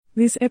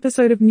This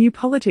episode of New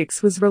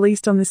Politics was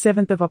released on the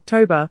 7th of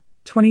October,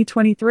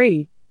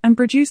 2023, and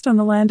produced on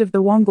the land of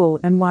the Wongal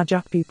and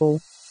Whadjuk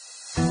people.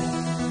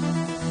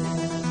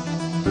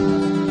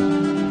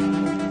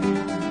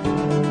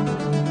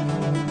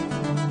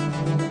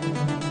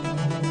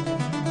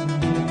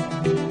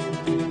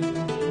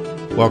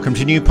 Welcome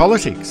to New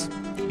Politics.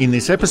 In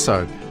this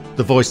episode,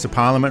 the Voice to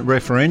Parliament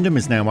referendum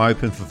is now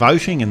open for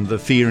voting and the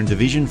fear and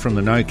division from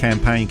the No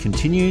campaign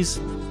continues.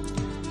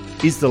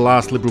 Is the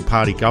last Liberal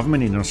Party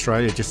government in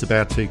Australia just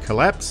about to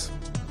collapse?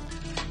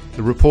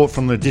 The report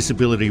from the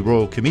Disability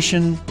Royal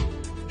Commission,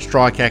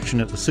 strike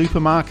action at the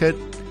supermarket,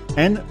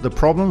 and the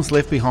problems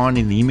left behind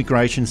in the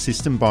immigration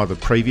system by the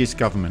previous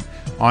government.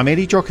 I'm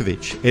Eddie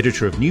Djokovic,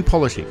 editor of New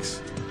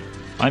Politics.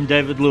 I'm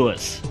David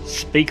Lewis,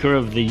 Speaker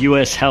of the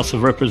US House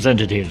of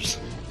Representatives.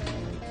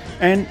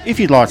 And if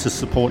you'd like to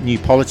support New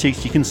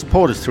Politics, you can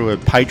support us through a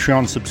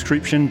Patreon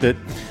subscription, but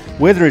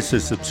whether it's a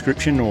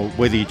subscription or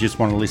whether you just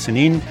want to listen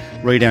in,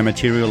 read our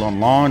material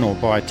online or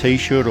buy a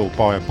t-shirt or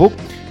buy a book,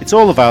 it's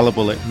all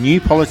available at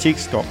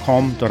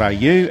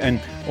newpolitics.com.au,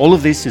 and all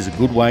of this is a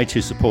good way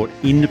to support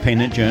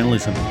independent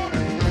journalism.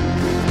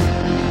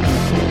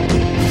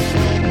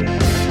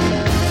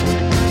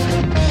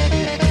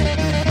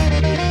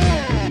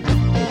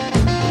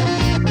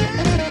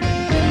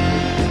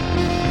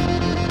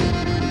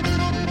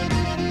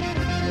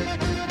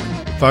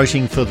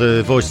 Voting for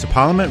the Voice to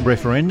Parliament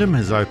referendum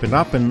has opened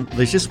up, and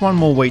there's just one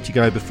more week to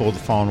go before the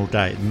final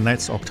date, and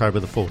that's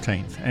October the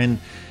 14th. And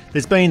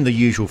there's been the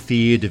usual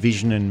fear,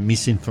 division and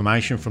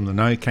misinformation from the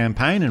No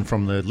campaign and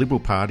from the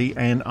Liberal Party,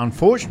 and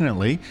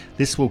unfortunately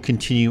this will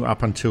continue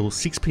up until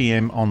 6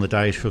 p.m. on the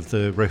date of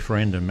the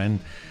referendum.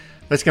 And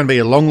that's going to be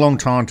a long, long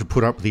time to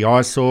put up with the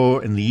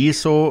eyesore and the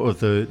earsore of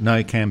the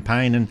No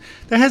campaign. And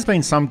there has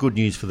been some good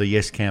news for the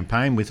Yes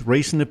campaign, with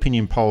recent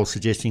opinion polls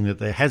suggesting that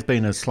there has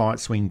been a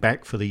slight swing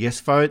back for the Yes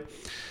vote.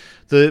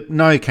 The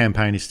No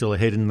campaign is still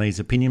ahead in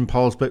these opinion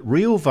polls, but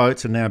real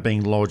votes are now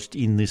being lodged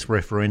in this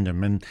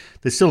referendum, and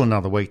there's still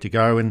another week to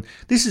go. And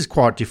this is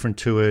quite different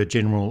to a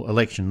general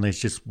election. There's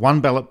just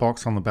one ballot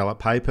box on the ballot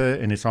paper,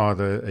 and it's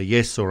either a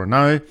yes or a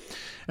no.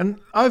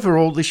 And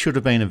overall, this should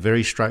have been a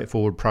very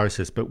straightforward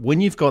process. But when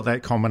you've got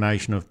that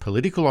combination of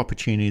political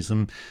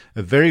opportunism,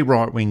 a very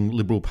right-wing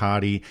Liberal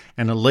Party,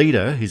 and a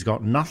leader who's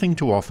got nothing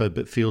to offer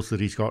but feels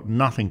that he's got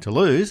nothing to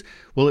lose,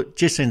 well, it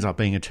just ends up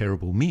being a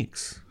terrible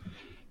mix.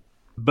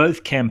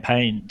 Both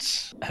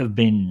campaigns have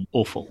been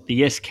awful. The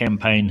Yes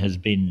campaign has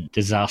been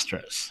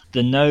disastrous.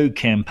 The No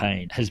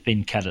campaign has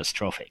been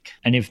catastrophic.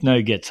 And if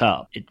No gets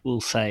up, it will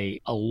say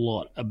a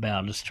lot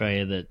about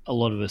Australia that a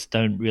lot of us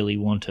don't really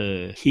want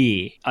to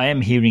hear. I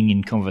am hearing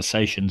in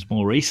conversations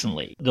more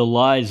recently, the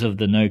lies of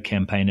the No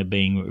campaign are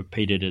being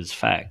repeated as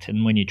fact.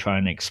 And when you try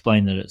and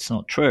explain that it's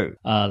not true,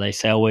 they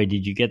say, oh, where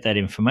did you get that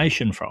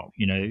information from?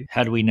 You know,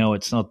 how do we know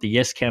it's not the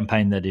Yes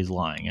campaign that is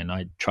lying? And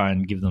I try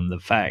and give them the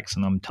facts,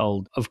 and I'm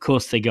told, of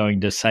course, they're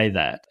going to say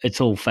that. It's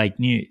all fake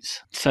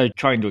news. So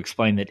trying to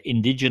explain that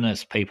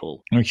Indigenous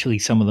people are actually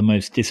some of the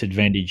most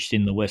disadvantaged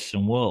in the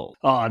Western world.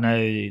 Oh,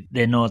 no,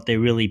 they're not. They're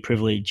really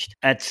privileged.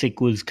 ATSIC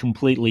was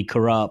completely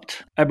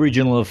corrupt.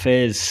 Aboriginal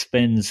Affairs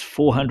spends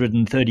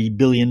 $430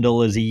 billion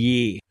a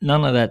year.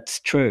 None of that's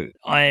true.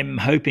 I'm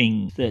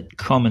hoping that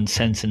common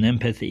sense and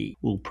empathy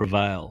will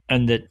prevail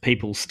and that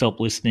people stop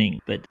listening.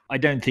 But I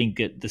don't think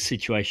that the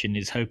situation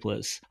is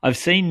hopeless. I've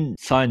seen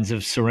signs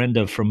of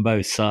surrender from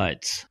both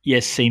sides.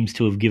 Yes seems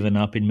to have given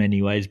up in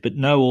many ways, but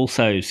No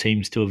also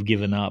seems to have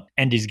given up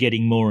and is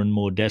getting more and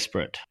more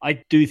desperate.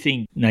 I do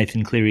think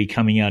Nathan Cleary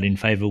coming out in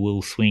favour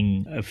will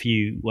swing a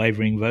few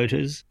wavering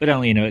voters, but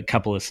only in a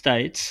couple of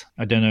states.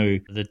 I don't know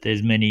that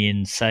there's many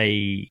in,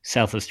 say,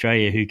 South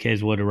Australia who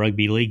cares what a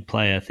rugby league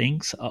player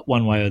thinks,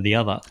 one way or the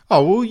other.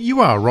 Oh, well,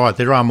 you are right.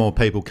 There are more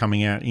people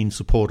coming out in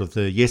support of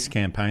the Yes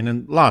campaign,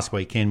 and last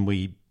weekend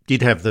we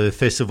did have the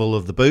Festival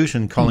of the Boot,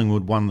 and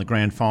Collingwood won the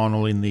grand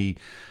final in the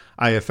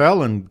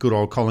AFL, and good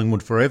old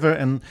Collingwood forever.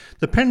 And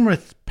the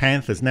Penrith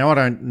Panthers, now I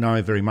don't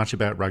know very much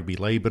about rugby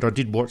league, but I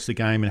did watch the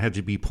game and had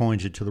to be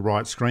pointed to the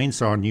right screen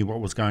so I knew what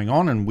was going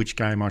on and which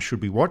game I should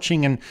be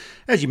watching. And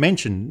as you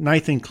mentioned,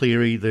 Nathan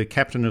Cleary, the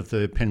captain of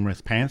the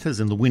Penrith Panthers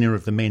and the winner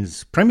of the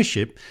men's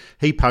premiership,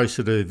 he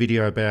posted a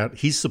video about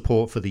his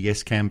support for the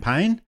Yes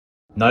campaign.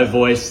 No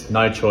voice,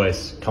 no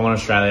choice. Come on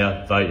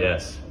Australia, vote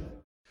yes.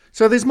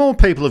 So there's more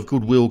people of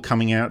goodwill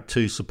coming out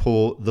to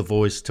support the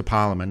Voice to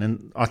Parliament,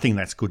 and I think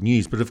that's good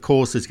news. But of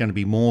course there's going to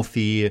be more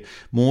fear,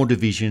 more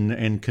division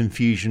and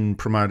confusion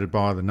promoted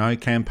by the No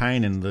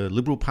campaign and the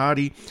Liberal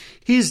Party.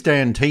 Here's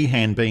Dan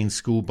Tehan being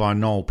schooled by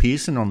Noel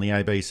Pearson on the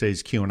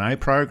ABC's Q&A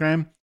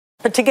program.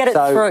 But to get it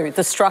through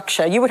the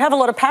structure, you would have a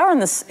lot of power in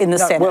the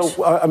Senate.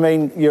 Well, I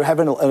mean, you have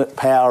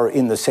power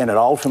in the Senate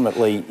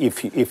ultimately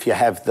if you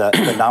have the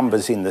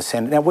numbers in the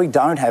Senate. Now, we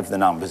don't have the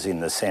numbers in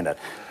the Senate.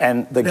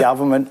 And the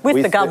government...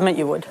 With the government,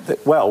 you would?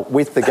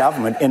 With the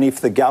government, and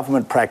if the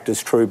government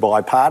practiced true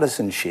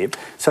bipartisanship,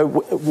 so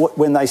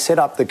when they set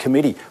up the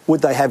committee,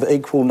 would they have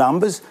equal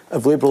numbers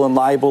of Liberal and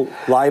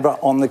Labor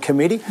on the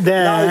committee?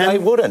 Dan, no, they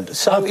wouldn't.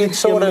 So I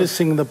think you're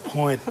missing the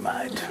point,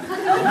 mate.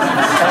 Am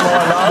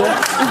I not?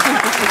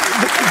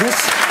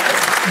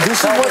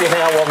 Tell me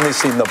how I'm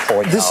missing the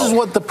point. This is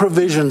what the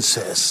provision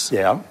says.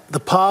 Yeah. The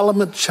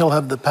Parliament shall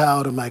have the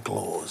power to make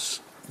laws.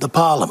 The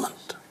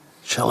Parliament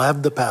shall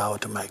have the power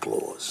to make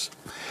laws.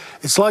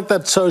 It's like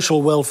that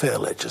social welfare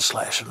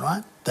legislation,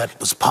 right? That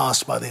was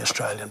passed by the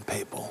Australian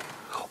people.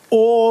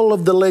 All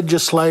of the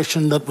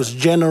legislation that was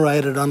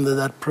generated under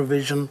that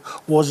provision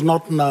was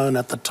not known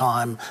at the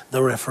time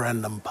the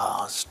referendum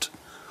passed.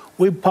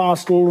 We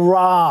passed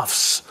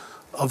rafts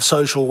of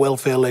social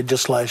welfare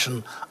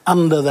legislation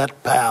under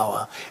that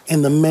power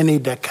in the many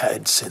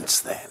decades since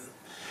then.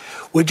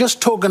 We're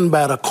just talking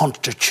about a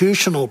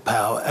constitutional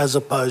power as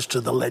opposed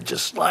to the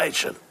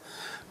legislation.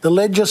 The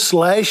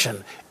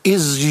legislation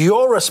is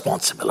your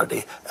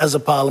responsibility as a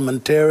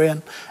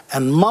parliamentarian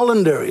and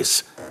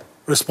Mullendery's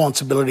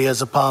responsibility as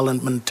a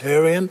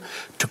parliamentarian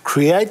to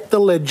create the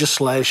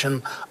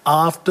legislation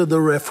after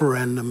the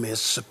referendum is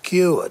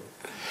secured.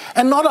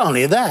 And not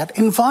only that,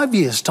 in 5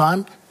 years'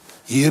 time,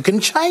 you can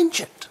change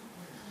it.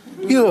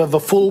 You have a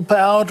full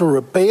power to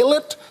repeal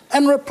it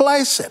and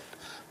replace it.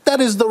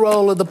 That is the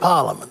role of the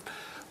Parliament.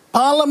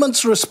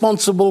 Parliament's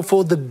responsible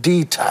for the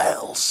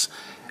details,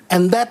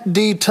 and that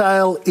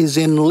detail is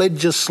in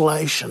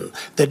legislation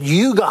that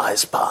you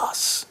guys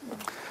pass.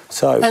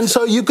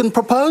 So you can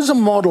propose a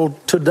model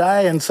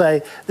today and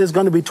say there's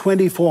going to be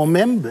 24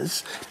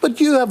 members, but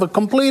you have a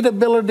complete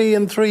ability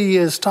in 3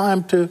 years'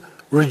 time to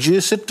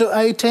reduce it to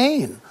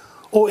 18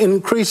 or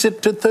increase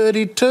it to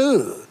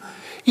 32.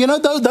 You know,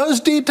 those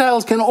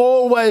details can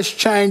always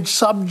change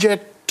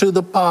subject to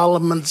the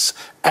Parliament's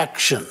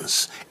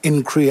actions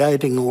in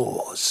creating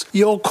laws.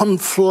 You're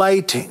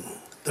conflating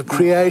the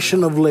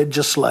creation of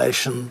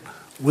legislation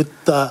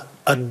with the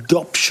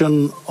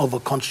adoption of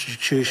a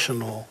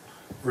constitutional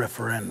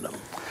referendum.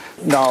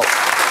 No.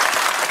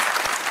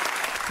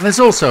 And there's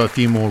also a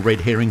few more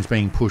red herrings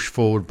being pushed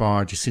forward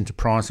by Jacinta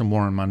Price and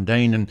Warren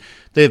Mundine, and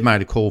they've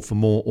made a call for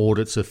more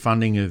audits of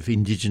funding of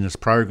Indigenous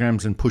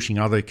programs and pushing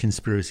other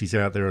conspiracies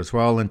out there as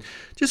well. And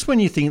just when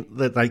you think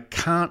that they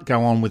can't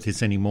go on with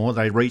this anymore,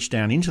 they reach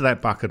down into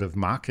that bucket of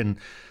muck and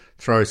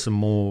throw some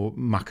more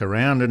muck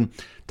around, and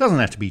it doesn't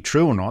have to be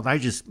true or not, they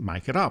just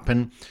make it up.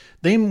 And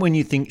then when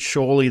you think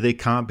surely there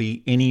can't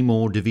be any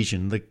more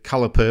division, the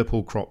colour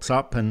purple crops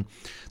up, and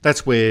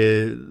that's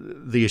where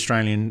the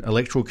Australian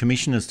Electoral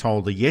Commission has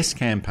told the Yes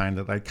campaign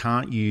that they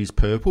can't use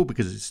purple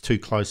because it's too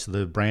close to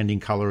the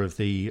branding colour of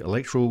the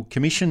Electoral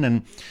Commission.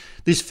 And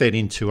this fed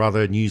into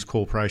other News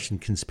Corporation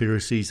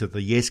conspiracies that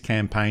the Yes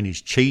campaign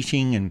is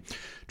cheating and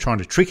trying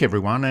to trick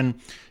everyone. And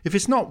if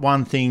it's not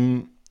one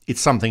thing,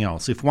 it's something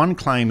else. If one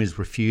claim is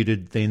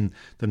refuted, then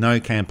the No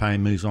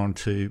campaign moves on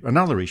to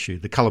another issue,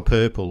 the colour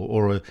purple,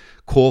 or a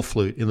core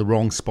flute in the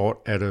wrong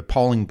spot at a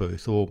polling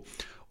booth, or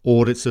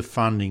audits of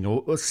funding,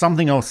 or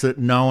something else that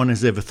no one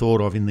has ever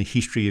thought of in the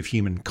history of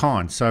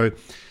humankind. So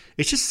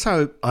it's just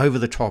so over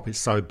the top, it's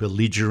so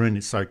belligerent,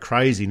 it's so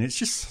crazy, and it's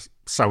just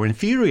so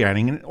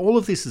infuriating. And all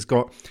of this has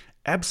got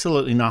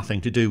absolutely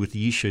nothing to do with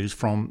the issues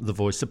from the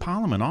Voice of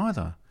Parliament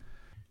either.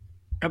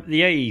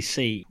 The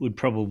AEC would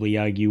probably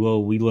argue,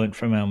 well, we learnt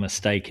from our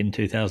mistake in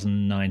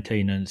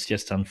 2019 and it's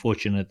just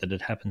unfortunate that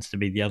it happens to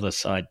be the other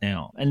side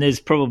now. And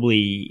there's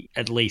probably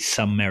at least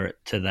some merit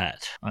to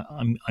that,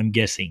 I'm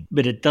guessing.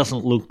 But it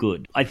doesn't look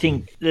good. I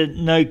think the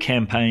No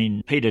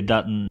campaign, Peter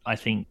Dutton, I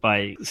think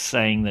by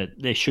saying that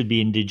there should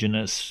be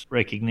Indigenous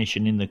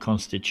recognition in the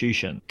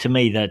Constitution, to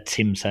me that's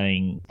him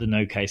saying the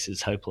No case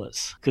is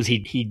hopeless. Because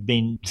he'd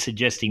been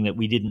suggesting that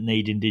we didn't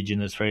need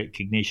Indigenous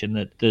recognition,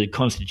 that the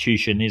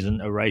Constitution isn't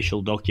a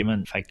racial document.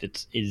 In fact,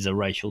 it is a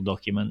racial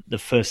document. The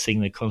first thing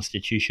the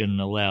Constitution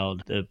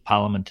allowed the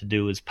Parliament to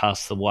do was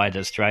pass the White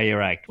Australia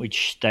Act,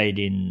 which stayed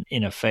in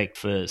effect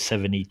for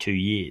 72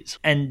 years.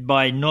 And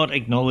by not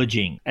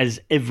acknowledging, as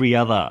every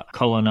other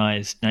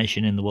colonised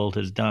nation in the world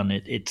has done,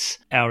 it's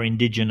our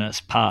Indigenous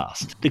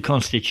past. The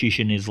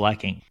Constitution is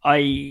lacking.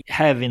 I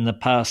have in the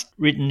past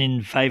written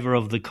in favour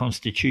of the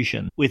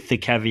Constitution with the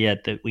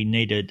caveat that we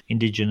needed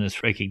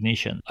Indigenous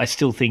recognition. I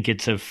still think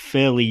it's a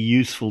fairly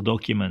useful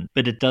document,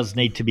 but it does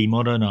need to be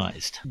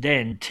modernised.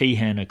 Dan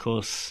Tehan, of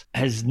course,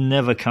 has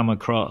never come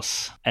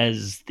across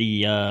as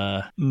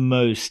the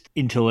most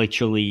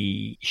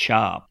intellectually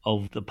sharp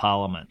of the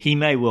Parliament. He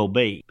may well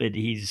be, but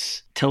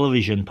his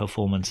television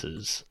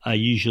performances are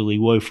usually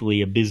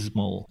woefully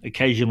abysmal.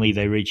 Occasionally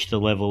they reach the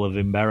level of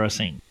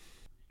embarrassing.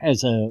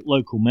 As a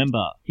local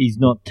member, he's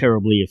not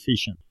terribly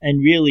efficient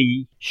and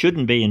really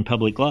shouldn't be in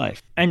public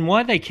life. And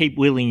why they keep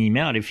wheeling him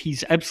out, if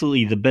he's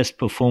absolutely the best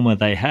performer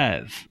they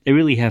have, they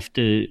really have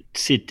to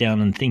sit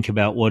down and think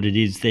about what it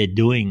is they're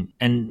doing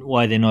and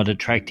why they're not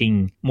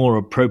attracting more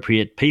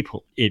appropriate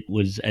people. It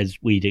was, as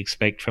we'd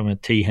expect from a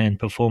Tehan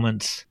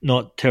performance,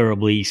 not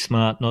terribly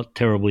smart, not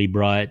terribly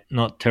bright,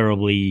 not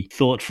terribly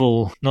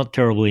thoughtful, not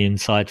terribly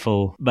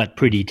insightful, but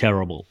pretty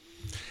terrible.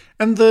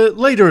 And the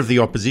leader of the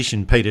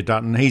opposition, Peter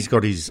Dutton, he's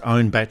got his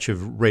own batch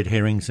of red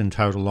herrings and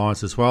total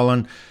lies as well.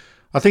 And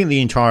I think the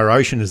entire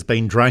ocean has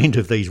been drained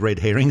of these red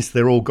herrings.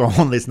 They're all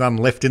gone. There's none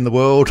left in the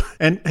world.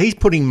 And he's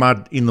putting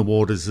mud in the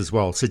waters as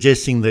well,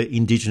 suggesting that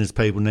Indigenous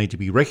people need to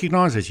be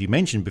recognised, as you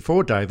mentioned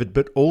before, David,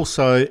 but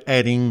also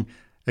adding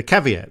a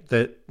caveat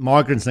that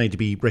migrants need to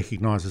be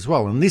recognised as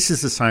well. And this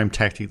is the same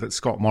tactic that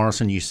Scott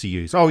Morrison used to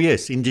use. Oh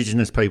yes,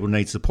 Indigenous people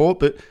need support,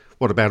 but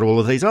what about all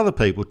of these other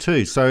people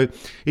too? So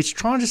it's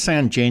trying to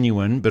sound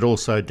genuine, but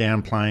also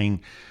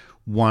downplaying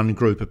one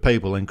group of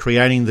people and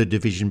creating the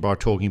division by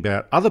talking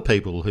about other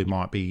people who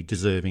might be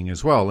deserving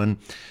as well. And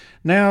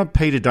now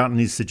Peter Dutton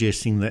is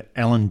suggesting that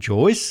Alan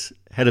Joyce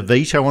had a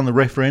veto on the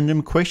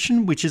referendum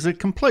question, which is a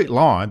complete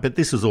lie, but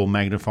this was all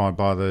magnified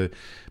by the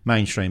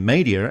mainstream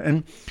media.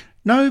 And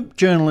no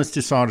journalist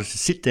decided to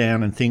sit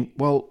down and think,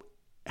 well,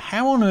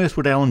 how on earth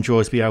would Alan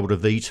Joyce be able to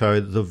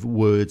veto the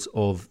words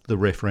of the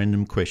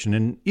referendum question?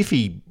 And if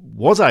he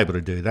was able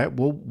to do that,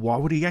 well, why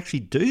would he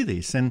actually do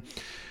this? And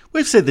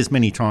we've said this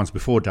many times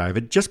before,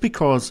 David, just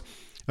because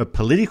a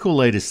political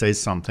leader says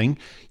something,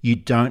 you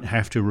don't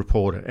have to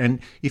report it. And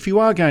if you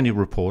are going to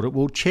report it,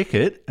 well, check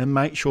it and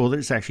make sure that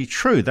it's actually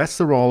true. That's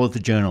the role of the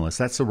journalist.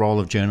 That's the role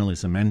of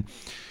journalism. And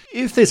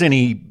if there's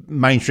any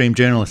mainstream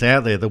journalist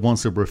out there that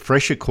wants a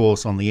refresher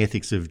course on the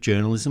ethics of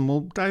journalism,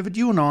 well, David,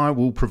 you and I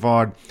will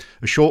provide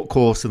a short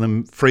course to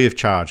them free of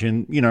charge.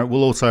 And,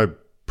 we'll also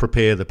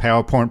prepare the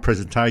PowerPoint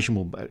presentation.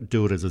 We'll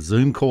do it as a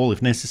Zoom call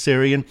if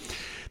necessary. And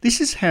this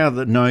is how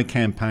the No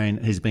campaign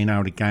has been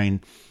able to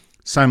gain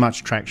so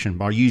much traction,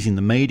 by using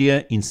the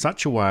media in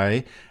such a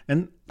way.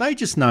 And they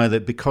just know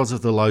that because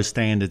of the low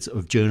standards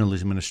of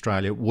journalism in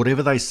Australia,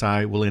 whatever they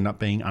say will end up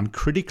being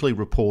uncritically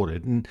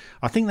reported. And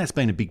I think that's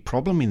been a big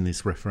problem in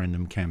this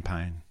referendum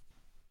campaign.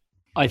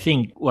 I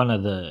think one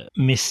of the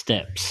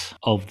missteps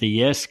of the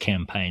Yes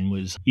campaign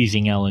was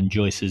using Alan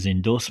Joyce's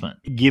endorsement,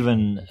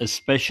 given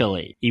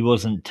especially he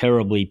wasn't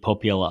terribly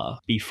popular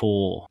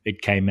before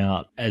it came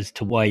out as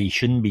to why he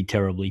shouldn't be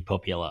terribly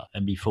popular,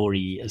 and before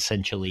he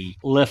essentially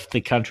left the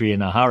country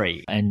in a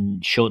hurry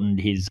and shortened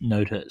his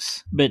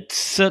notice. But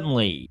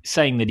certainly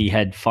saying that he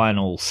had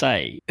final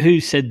say.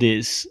 Who said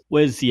this?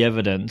 Where's the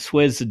evidence?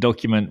 Where's the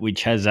document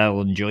which has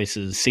Alan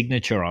Joyce's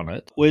signature on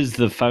it? Where's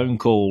the phone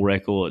call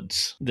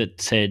records that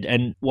said...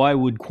 And why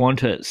would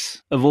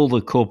Qantas, of all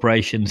the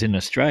corporations in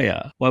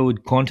Australia, why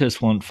would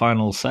Qantas want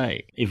final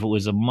say? If it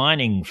was a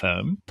mining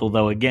firm,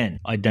 although again,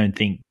 I don't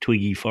think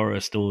Twiggy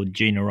Forrest or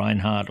Gina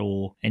Rinehart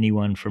or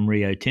anyone from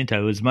Rio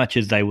Tinto, as much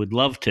as they would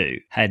love to,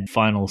 had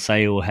final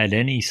say or had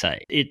any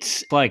say.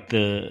 It's like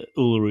the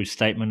Uluru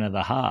Statement of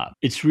the Heart.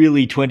 It's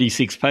really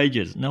 26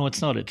 pages. No,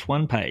 it's not. It's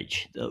one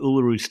page. The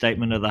Uluru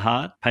Statement of the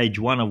Heart, page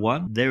 1 of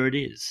 1, there it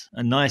is.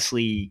 A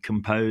nicely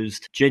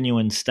composed,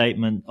 genuine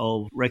statement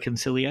of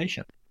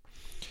reconciliation.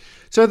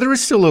 So there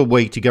is still a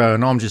week to go,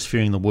 and I'm just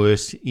fearing the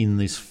worst in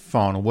this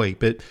final week.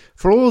 But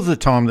for all of the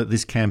time that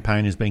this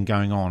campaign has been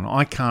going on,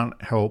 I can't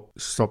help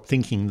stop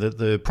thinking that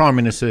the Prime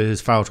Minister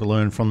has failed to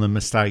learn from the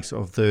mistakes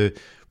of the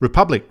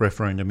Republic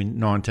referendum in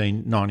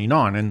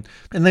 1999.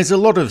 And there's a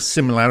lot of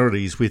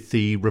similarities with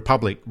the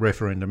Republic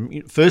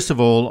referendum. First of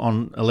all,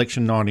 on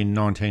election night in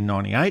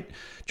 1998,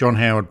 John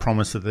Howard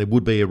promised that there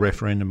would be a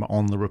referendum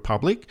on the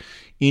Republic.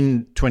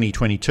 In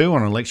 2022,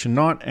 on election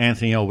night,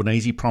 Anthony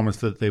Albanese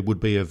promised that there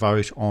would be a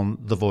vote on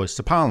the voice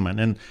to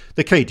Parliament. And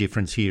the key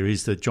difference here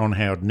is that John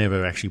Howard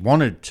never actually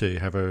wanted to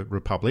have a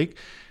Republic.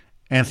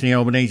 Anthony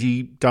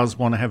Albanese does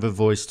want to have a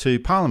voice to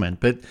Parliament.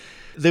 But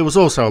there was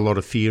also a lot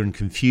of fear and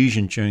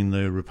confusion during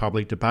the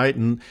Republic debate,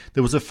 and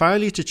there was a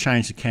failure to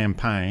change the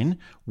campaign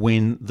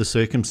when the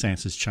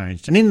circumstances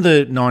changed. And in the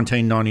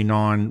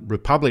 1999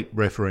 Republic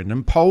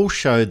referendum, polls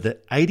showed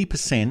that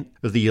 80%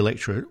 of the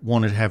electorate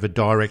wanted to have a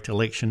direct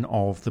election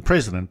of the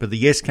president. But the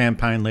Yes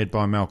campaign, led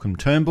by Malcolm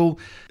Turnbull,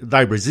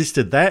 they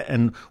resisted that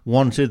and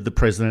wanted the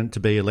president to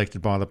be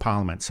elected by the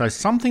Parliament. So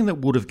something that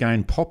would have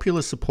gained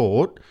popular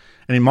support,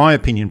 and in my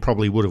opinion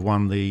probably would have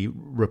won the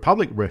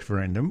Republic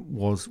referendum,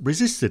 was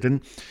resisted.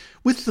 And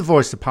with the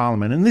voice to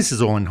Parliament, and this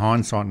is all in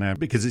hindsight now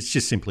because it's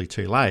just simply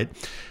too late,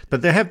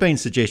 but there have been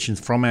suggestions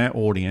from our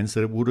audience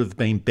that it would have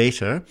been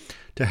better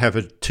to have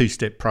a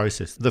two-step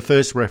process. The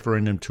first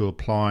referendum to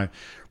apply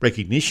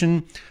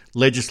recognition,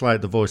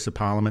 legislate the voice of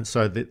Parliament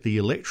so that the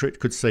electorate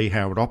could see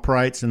how it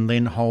operates, and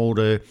then hold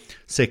a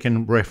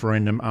second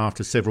referendum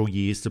after several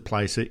years to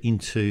place it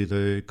into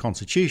the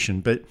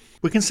Constitution. But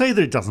we can see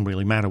that it doesn't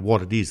really matter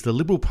what it is. The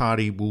Liberal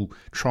Party will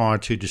try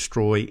to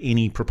destroy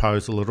any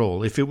proposal at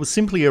all. If it was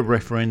simply a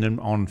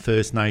referendum on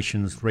First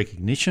Nations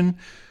recognition,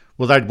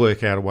 well, they'd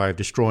work out a way of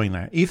destroying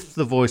that. If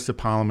the voice of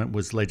Parliament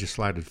was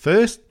legislated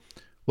first,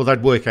 well,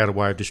 they'd work out a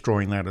way of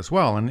destroying that as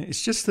well. And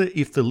it's just that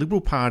if the Liberal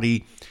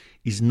Party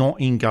is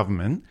not in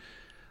government,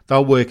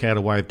 they'll work out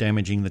a way of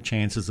damaging the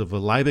chances of a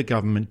Labor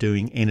government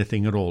doing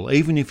anything at all,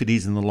 even if it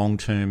is in the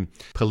long-term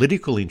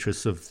political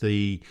interests of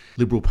the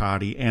Liberal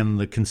Party and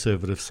the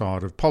Conservative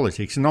side of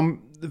politics. And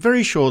I'm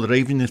very sure that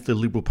even if the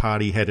Liberal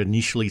Party had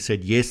initially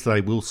said, yes,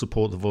 they will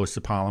support the voice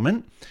of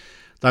Parliament,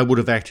 they would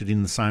have acted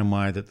in the same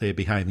way that they're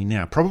behaving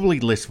now. Probably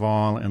less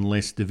vile and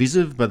less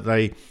divisive, but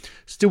they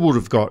still would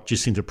have got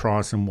Jacinta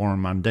Price and Warren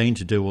Mundine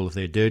to do all of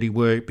their dirty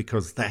work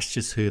because that's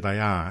just who they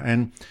are.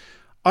 And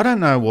I don't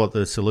know what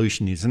the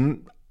solution is.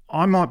 And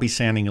I might be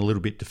sounding a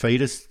little bit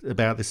defeatist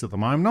about this at the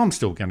moment. I'm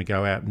still going to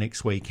go out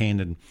next weekend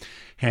and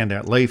hand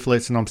out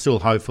leaflets, and I'm still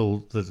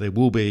hopeful that there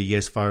will be a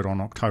yes vote on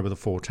October the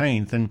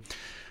 14th. And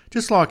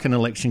just like an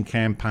election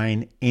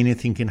campaign,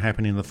 anything can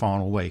happen in the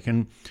final week.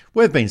 And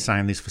we've been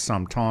saying this for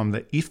some time,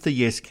 that if the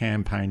yes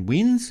campaign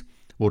wins,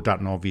 well,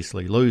 Dutton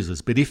obviously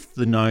loses, but if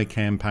the no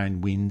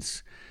campaign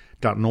wins,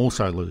 Dutton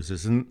also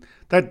loses. And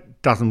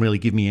that doesn't really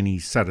give me any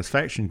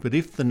satisfaction. But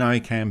if the no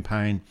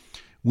campaign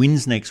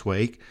wins next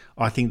week,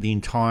 I think the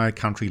entire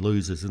country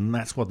loses, and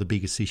that's what the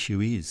biggest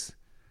issue is.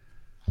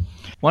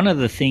 One of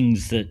the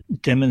things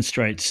that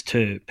demonstrates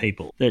to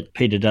people that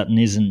Peter Dutton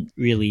isn't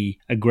really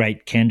a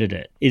great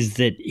candidate is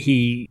that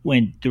he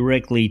went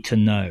directly to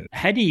no.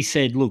 Had he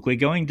said, look, we're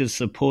going to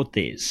support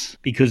this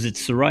because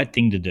it's the right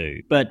thing to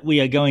do, but we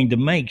are going to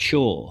make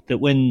sure that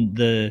when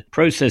the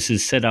process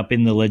is set up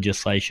in the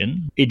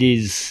legislation, it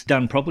is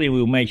done properly, and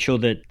we'll make sure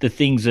that the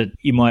things that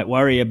you might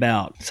worry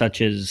about,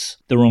 such as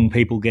the wrong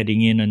people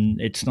getting in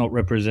and it's not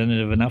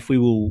representative enough, we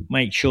will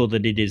make sure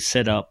that it is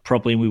set up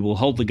properly, and we will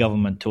hold the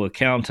government to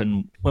account,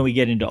 and when we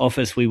get into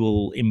office, we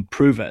will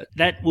improve it.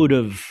 That would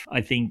have,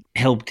 I think,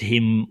 helped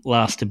him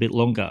last a bit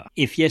longer.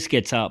 If yes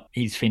gets up,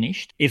 he's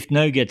finished. If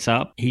no gets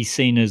up, he's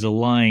seen as a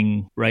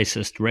lying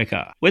racist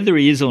wrecker. Whether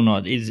he is or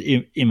not is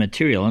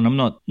immaterial, and I'm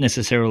not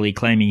necessarily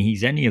claiming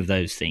he's any of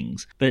those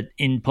things. But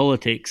in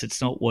politics,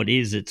 it's not what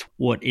is, it's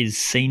what is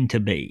seen to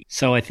be.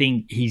 So I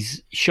think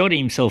he's shot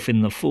himself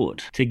in the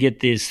foot to get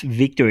this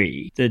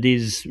victory that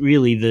is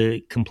really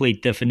the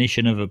complete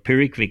definition of a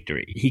Pyrrhic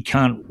victory. He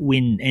can't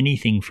win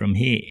anything from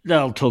here.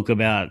 They'll talk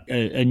about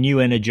a new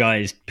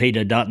energised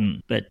Peter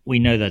Dutton, but we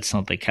know that's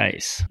not the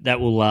case. That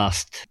will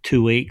last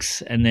 2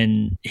 weeks, and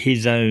then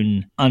his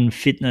own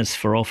unfitness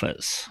for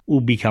office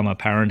will become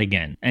apparent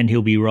again, and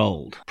he'll be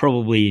rolled,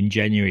 probably in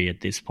January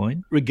at this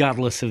point,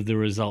 regardless of the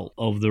result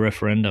of the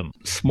referendum.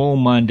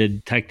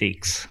 Small-minded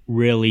tactics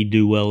rarely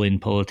do well in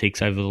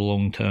politics over the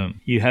long term.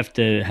 You have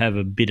to have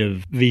a bit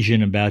of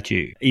vision about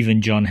you.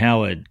 Even John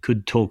Howard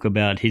could talk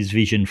about his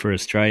vision for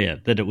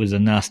Australia, that it was a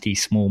nasty,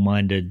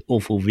 small-minded,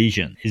 awful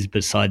vision, is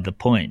beside the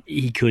point.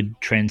 He could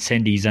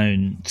transcend his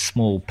own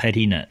small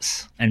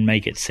pettiness and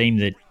make it seem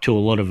that, to a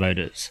lot of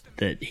voters,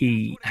 that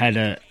he had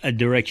a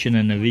direction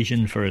and a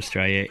vision for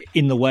Australia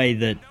in the way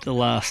that the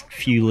last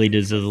few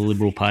leaders of the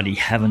Liberal Party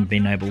haven't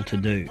been able to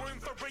do.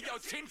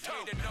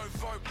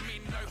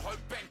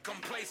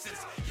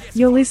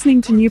 You're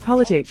listening to New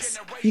Politics.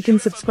 You can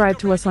subscribe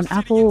to us on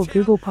Apple or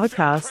Google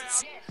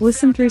Podcasts,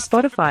 listen through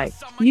Spotify,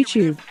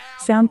 YouTube,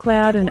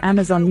 SoundCloud and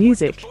Amazon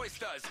Music.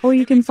 Or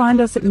you can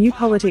find us at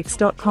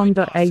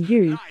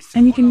newpolitics.com.au,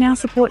 and you can now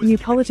support New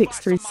Politics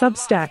through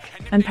Substack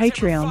and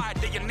Patreon.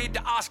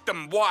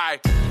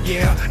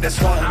 Yeah,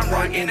 that's why I'm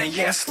writing a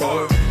yes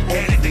vote.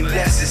 Anything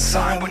less is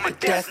signed with the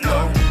death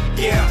note.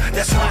 Yeah,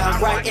 that's why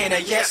I'm writing a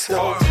yes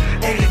vote.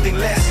 Anything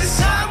less is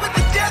signed with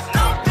the death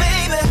note, baby.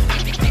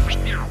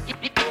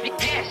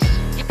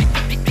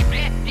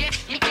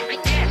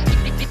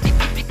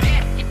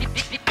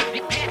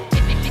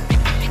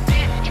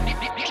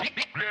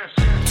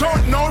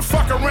 Don't know,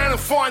 fuck around and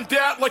find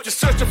out, like you're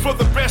searching for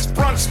the best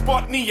brunch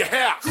spot near your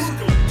house.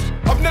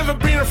 I've never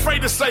been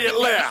afraid to say it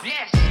loud.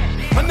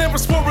 I never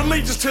swore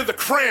allegiance to the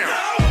crown.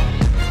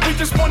 We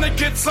just want to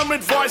get some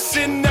advice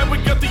in. Now we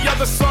got the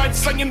other side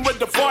singing we're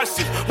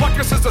divisive, like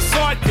us as a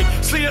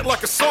sidekick, see it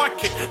like a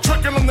sidekick,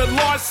 tricking on the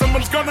lies,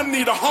 someone's gonna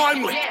need a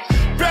Heimlich.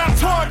 About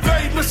time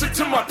they listen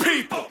to my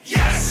people.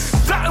 Yes.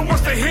 Dutton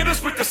wants to hit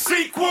us with the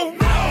sequel.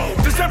 No.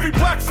 Does every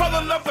black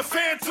fella love the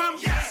Phantom?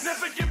 Yes.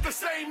 Never give the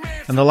same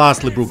answer. And the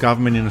last Liberal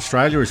government in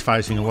Australia is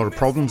facing a lot of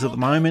problems at the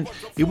moment.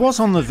 It was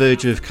on the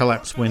verge of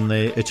collapse when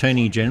the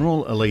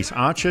Attorney-General, Elise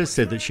Archer,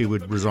 said that she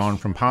would resign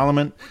from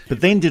Parliament,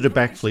 but then did a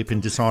backflip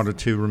and decided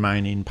to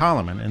remain in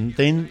Parliament. And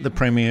then the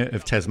Premier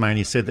of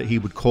Tasmania said that he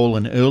would call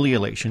an early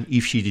election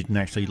if she didn't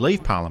actually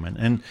leave Parliament.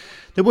 And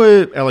there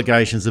were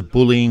allegations of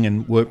bullying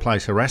and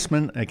workplace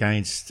harassment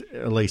against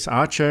Elise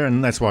Archer,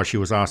 and that's why she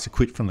was asked to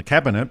quit from the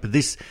cabinet. But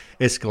this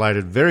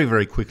escalated very,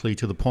 very quickly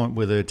to the point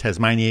where the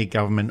Tasmania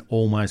government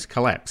almost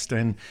collapsed.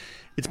 And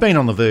it's been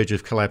on the verge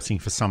of collapsing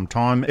for some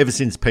time, ever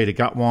since Peter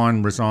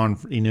Gutwein resigned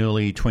in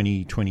early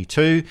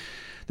 2022.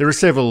 There are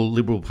several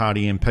Liberal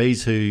Party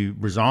MPs who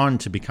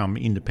resigned to become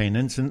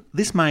independents, and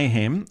this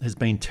mayhem has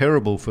been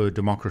terrible for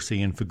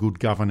democracy and for good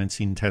governance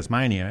in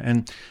Tasmania.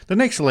 And the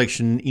next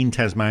election in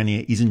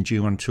Tasmania isn't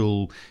due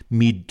until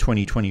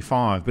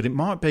mid-2025, but it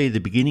might be the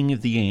beginning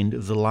of the end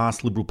of the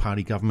last Liberal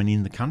Party government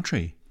in the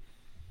country.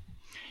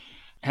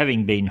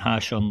 Having been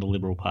harsh on the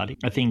Liberal Party,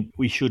 I think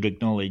we should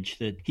acknowledge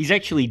that he's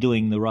actually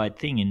doing the right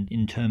thing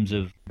in terms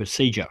of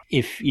procedure.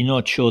 If you're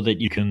not sure that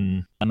you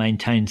can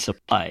maintain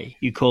supply,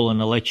 you call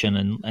an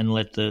election and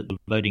let the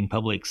voting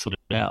public sort of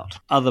out.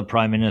 Other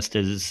prime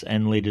ministers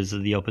and leaders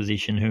of the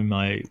opposition whom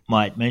I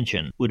might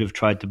mention would have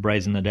tried to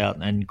brazen it out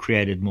and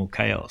created more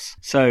chaos.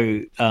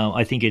 So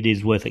I think it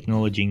is worth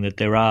acknowledging that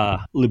there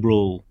are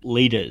Liberal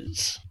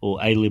leaders or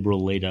a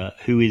Liberal leader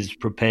who is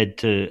prepared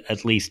to,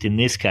 at least in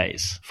this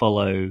case,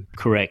 follow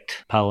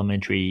correct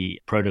parliamentary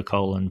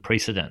protocol and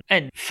precedent.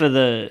 And for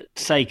the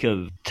sake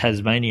of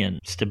Tasmanian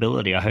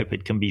stability, I hope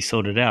it can be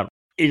sorted out.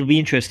 It'll be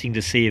interesting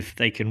to see if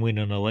they can win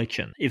an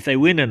election. If they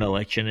win an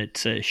election,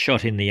 it's a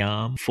shot in the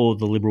arm for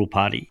the Liberal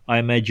Party. I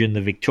imagine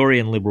the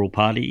Victorian Liberal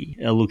Party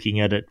are looking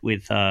at it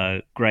with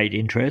great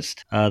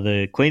interest.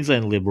 The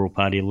Queensland Liberal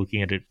Party are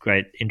looking at it with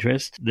great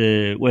interest.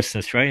 The Western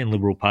Australian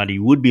Liberal Party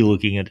would be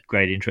looking at it with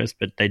great interest,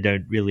 but they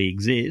don't really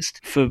exist.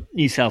 For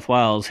New South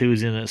Wales, who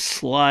is in a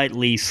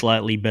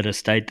slightly better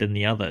state than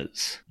the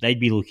others, they'd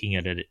be looking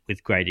at it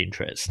with great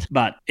interest.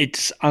 But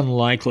it's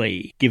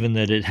unlikely, given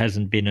that it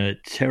hasn't been a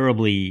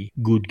terribly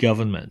good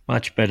government,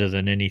 much better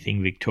than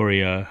anything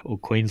Victoria or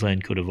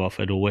Queensland could have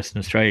offered or Western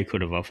Australia could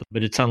have offered.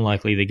 But it's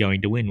unlikely they're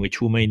going to win, which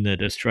will mean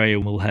that Australia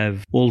will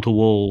have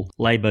wall-to-wall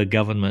Labor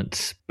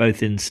governments,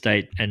 both in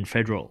state and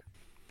federal.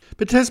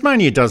 But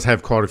Tasmania does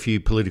have quite a few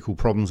political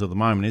problems at the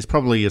moment. It's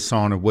probably a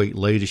sign of weak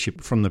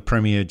leadership from the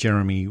Premier,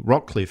 Jeremy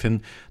Rockcliffe.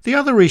 And the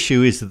other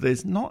issue is that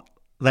there's not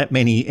that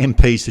many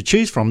MPs to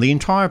choose from. The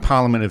entire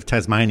Parliament of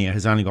Tasmania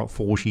has only got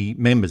 40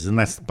 members, and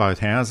that's both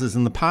houses.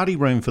 And the party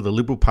room for the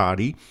Liberal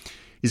Party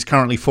is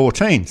currently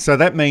 14. So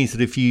that means that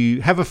if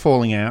you have a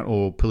falling out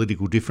or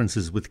political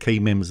differences with key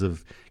members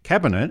of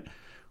Cabinet,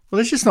 well,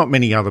 there's just not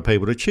many other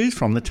people to choose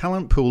from. The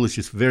talent pool is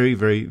just very,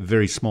 very,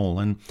 very small.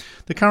 And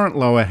the current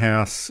lower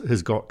house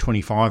has got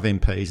 25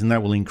 MPs, and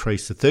that will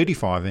increase to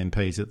 35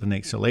 MPs at the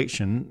next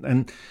election.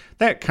 And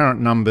that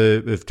current number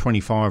of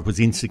 25 was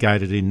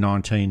instigated in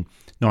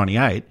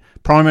 1998,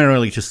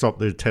 primarily to stop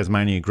the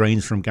Tasmania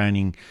Greens from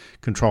gaining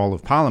control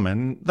of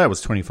Parliament. That was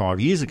 25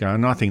 years ago,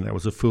 and I think that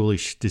was a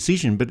foolish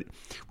decision. But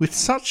with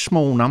such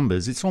small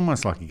numbers, it's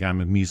almost like a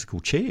game of musical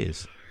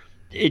chairs.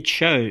 It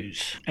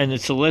shows, and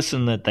it's a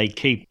lesson that they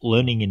keep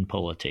learning in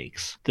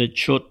politics, that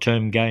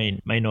short-term gain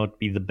may not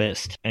be the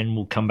best and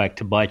will come back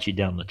to bite you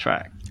down the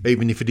track.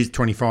 Even if it is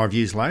 25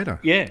 years later.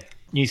 Yeah.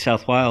 New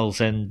South Wales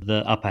and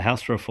the upper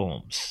house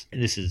reforms.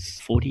 This is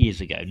 40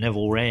 years ago.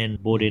 Neville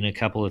Wran brought in a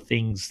couple of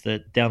things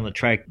that down the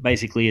track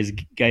basically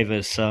gave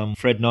us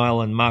Fred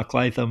Nile and Mark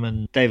Latham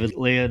and David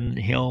Leon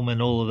Helm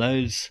and all of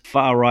those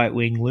far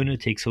right-wing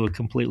lunatics who are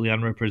completely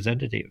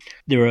unrepresentative.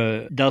 There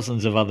are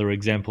dozens of other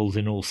examples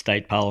in all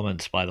state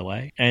parliaments, by the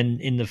way,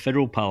 and in the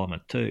federal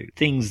parliament too.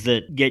 Things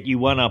that get you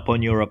one up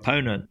on your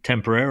opponent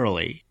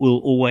temporarily will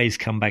always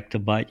come back to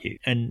bite you.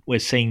 And we're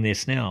seeing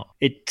this now.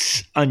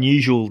 It's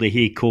unusual to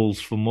hear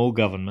calls for more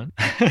government,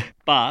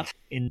 but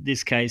in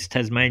this case,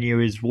 Tasmania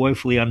is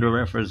woefully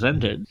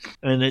underrepresented,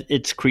 and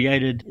it's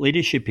created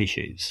leadership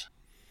issues.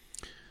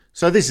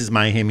 So this is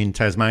mayhem in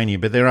Tasmania,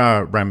 but there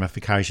are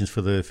ramifications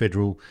for the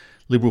federal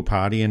Liberal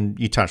Party, and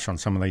you touched on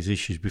some of these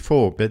issues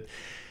before, but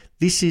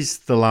this is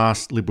the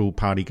last Liberal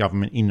Party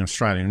government in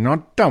Australia. And I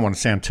don't want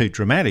to sound too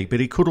dramatic, but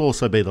it could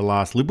also be the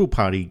last Liberal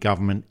Party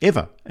government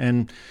ever.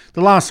 And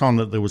the last time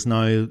that there was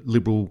no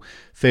Liberal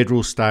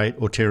federal, state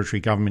or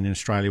territory government in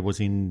Australia was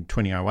in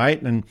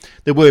 2008. And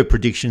there were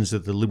predictions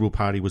that the Liberal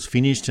Party was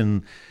finished,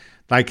 and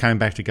they came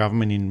back to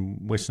government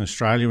in Western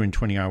Australia in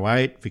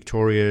 2008,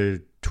 Victoria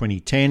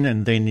 2010,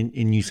 and then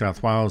in New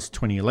South Wales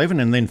 2011,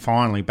 and then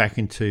finally back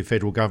into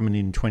federal government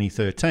in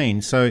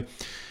 2013. So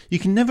you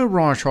can never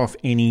write off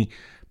any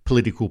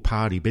political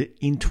party. But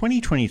in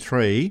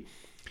 2023,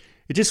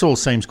 it just all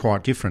seems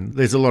quite different.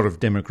 There's a lot of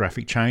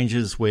demographic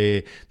changes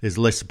where there's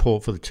less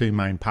support for the two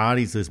main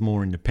parties, there's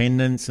more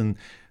independents, and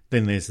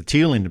then there's the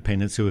Teal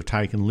independents who have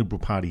taken Liberal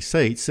Party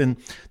seats. And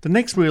the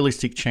next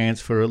realistic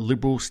chance for a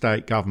Liberal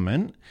state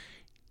government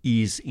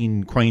is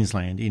in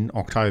Queensland in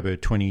October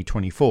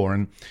 2024.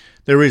 And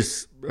there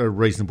is a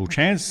reasonable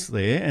chance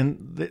there,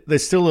 and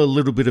there's still a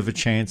little bit of a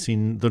chance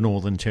in the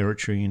Northern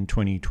Territory in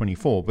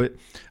 2024. But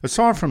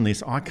aside from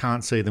this, I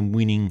can't see them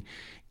winning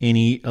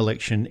any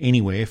election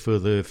anywhere for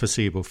the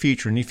foreseeable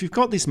future. And if you've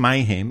got this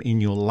mayhem in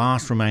your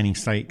last remaining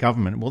state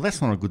government, well,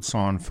 that's not a good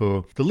sign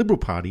for the Liberal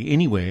Party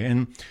anywhere.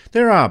 And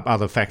there are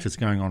other factors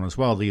going on as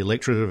well. The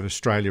electorate of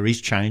Australia is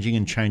changing,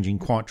 and changing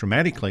quite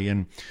dramatically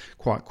and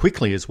quite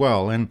quickly as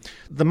well. And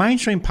the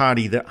mainstream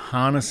party that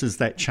harnesses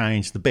that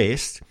change the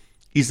best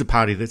is the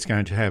party that's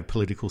going to have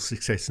political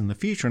success in the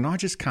future. And I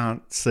just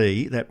can't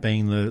see that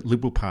being the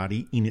Liberal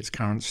Party in its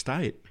current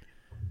state.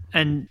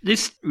 And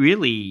this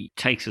really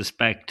takes us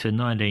back to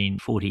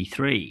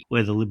 1943,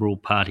 where the Liberal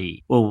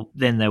Party, well,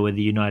 then they were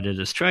the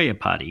United Australia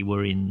Party,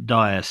 were in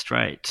dire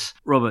straits.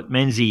 Robert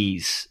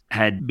Menzies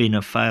had been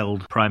a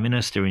failed Prime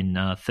Minister in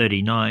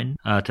 39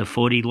 to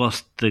 40,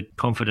 lost the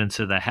confidence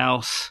of the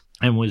House,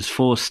 and was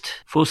forced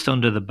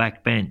onto the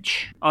back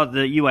bench.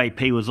 The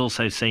UAP was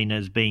also seen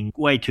as being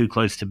way too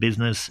close to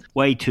business,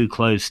 way too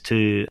close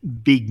to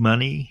big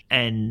money,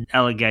 and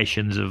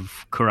allegations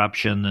of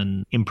corruption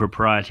and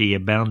impropriety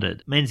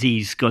abounded.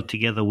 Menzies got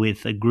together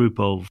with a group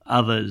of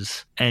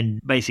others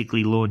and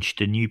basically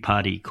launched a new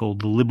party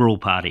called the Liberal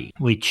Party,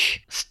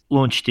 which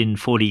launched in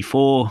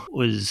 44,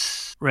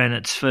 ran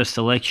its first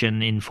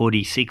election in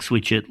 46,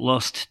 which it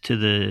lost to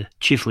the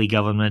Chifley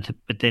government,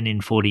 but then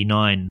in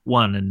 49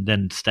 won and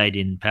then stayed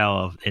in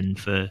power then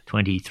for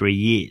 23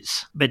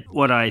 years. But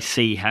what I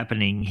see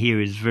happening here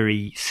is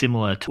very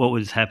similar to what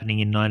was happening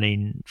in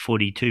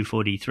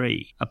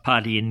 1942-43, a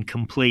party in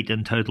complete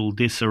and total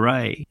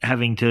disarray,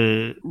 having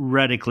to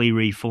radically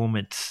reform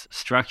its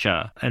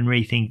structure and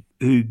rethink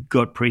who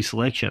got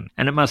pre-selection.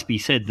 And it must be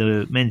said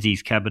the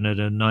Menzies cabinet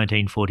of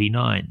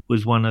 1949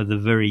 was one of the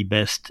very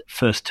best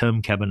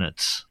first-term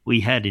cabinets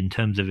we had in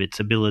terms of its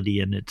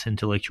ability and its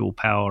intellectual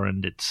power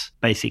and its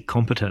basic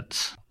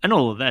competence. And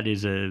all of that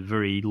is a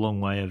very long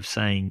way of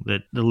saying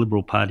that the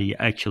Liberal Party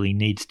actually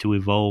needs to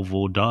evolve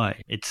or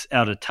die. It's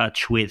out of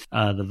touch with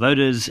the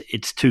voters.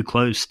 It's too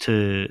close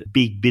to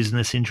big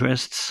business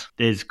interests.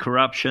 There's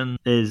corruption.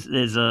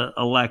 There's a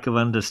lack of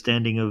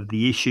understanding of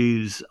the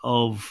issues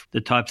of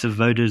the types of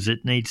voters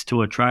it needs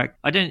to attract.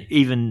 I don't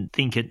even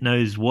think it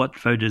knows what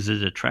voters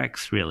it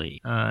attracts, really.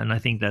 And I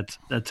think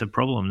that's a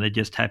problem. They're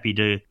just happy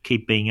to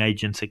keep being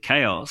agents of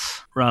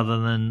chaos rather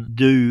than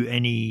do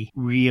any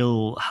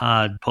real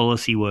hard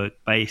policy work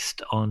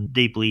based on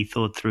deeply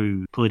thought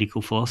through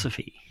political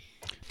philosophy.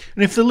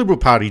 And if the Liberal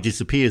Party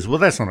disappears, well,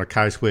 that's not a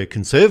case where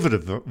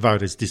Conservative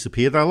voters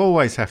disappear. They'll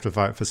always have to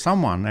vote for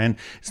someone. And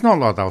it's not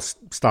like they'll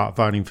start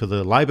voting for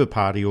the Labor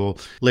Party or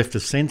left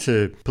of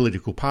centre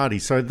political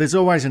parties. So there's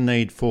always a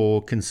need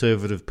for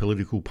Conservative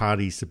political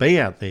parties to be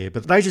out there.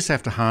 But they just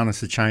have to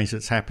harness the change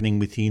that's happening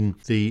within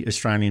the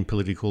Australian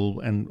political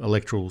and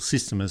electoral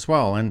system as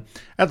well. And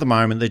at the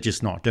moment, they're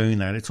just not doing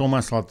that. It's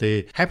almost like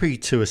they're happy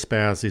to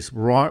espouse this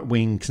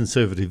right-wing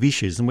conservative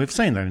issues. And we've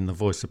seen that in the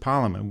Voice of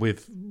Parliament.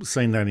 We've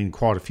seen that in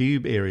quite a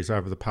few areas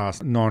over the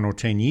past 9 or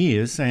 10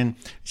 years, and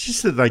it's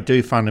just that they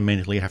do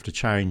fundamentally have to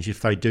change if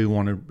they do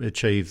want to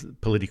achieve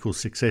political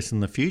success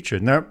in the future.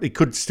 Now, it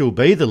could still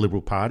be the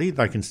Liberal Party.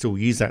 They can still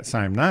use that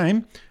same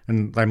name,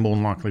 and they more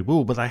than likely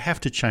will, but they have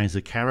to change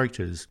the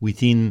characters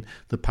within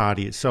the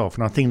party itself,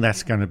 and I think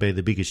that's going to be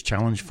the biggest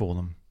challenge for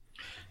them.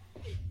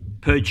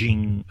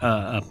 Purging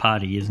a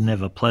party is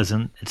never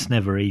pleasant, it's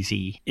never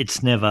easy,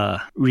 it's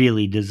never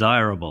really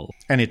desirable.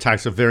 And it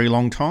takes a very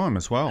long time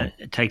as well.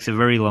 It takes a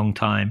very long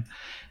time.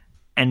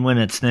 And when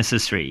it's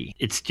necessary,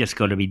 it's just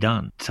got to be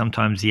done.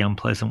 Sometimes the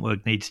unpleasant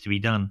work needs to be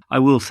done. I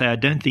will say I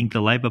don't think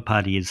the Labor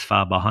Party is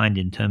far behind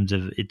in terms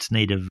of its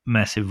need of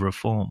massive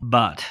reform,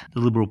 but the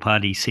Liberal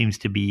Party seems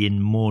to be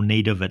in more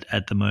need of it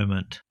at the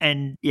moment.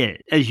 And yeah,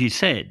 as you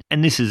said,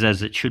 and this is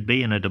as it should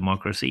be in a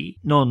democracy,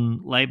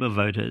 non-Labor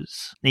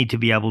voters need to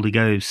be able to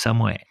go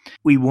somewhere.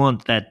 We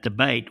want that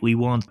debate. We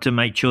want to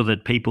make sure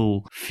that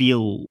people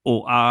feel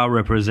or are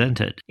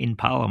represented in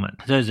Parliament.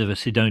 Those of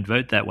us who don't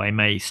vote that way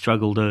may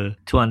struggle to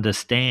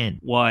understand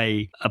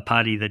why a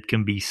party that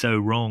can be so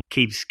wrong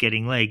keeps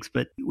getting legs,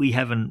 but we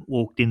haven't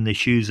walked in the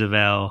shoes of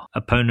our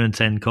opponents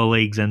and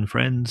colleagues and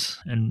friends,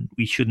 and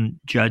we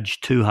shouldn't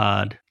judge too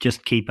hard.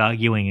 Just keep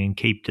arguing and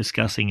keep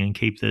discussing and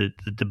keep the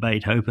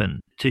debate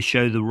open to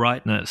show the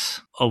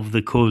rightness of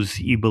the cause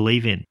you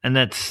believe in. And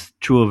that's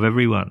true of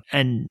everyone.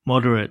 And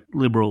moderate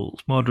Liberals,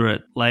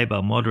 moderate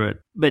Labor, moderate.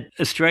 But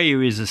Australia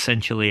is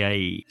essentially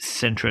a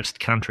centrist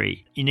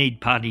country. You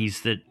need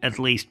parties that at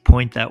least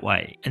point that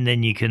way, and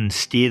then you can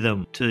steer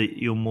them to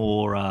your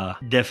more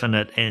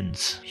definite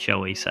ends,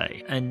 shall we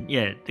say. And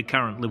yeah, the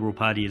current Liberal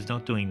Party is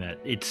not doing that.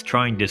 It's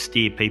trying to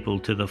steer people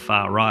to the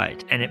far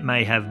right, and it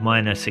may have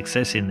minor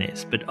success in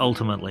this, but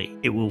ultimately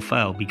it will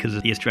fail because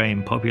the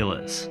Australian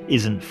populace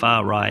isn't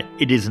far right,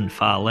 it isn't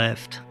far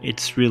left.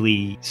 It's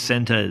really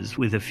centres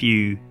with a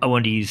few, I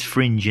want to use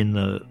fringe in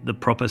the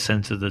proper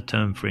sense of the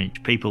term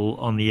fringe, people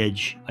on the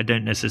edge. I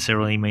don't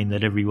necessarily mean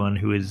that everyone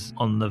who is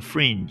on the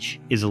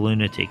fringe is a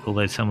lunatic,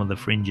 although some of the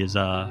fringes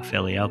are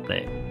fairly out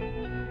there.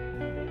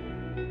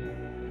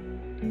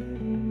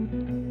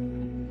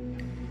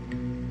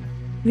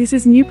 This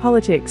is New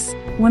Politics,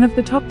 one of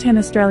the top 10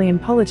 Australian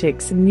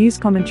politics and news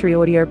commentary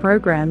audio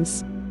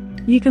programs.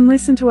 You can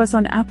listen to us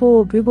on Apple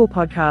or Google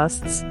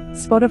Podcasts,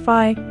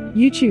 Spotify,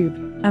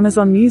 YouTube,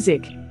 Amazon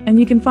Music, and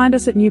you can find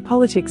us at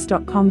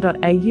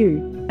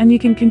newpolitics.com.au, and you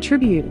can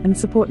contribute and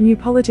support New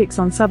Politics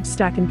on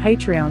Substack and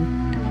Patreon.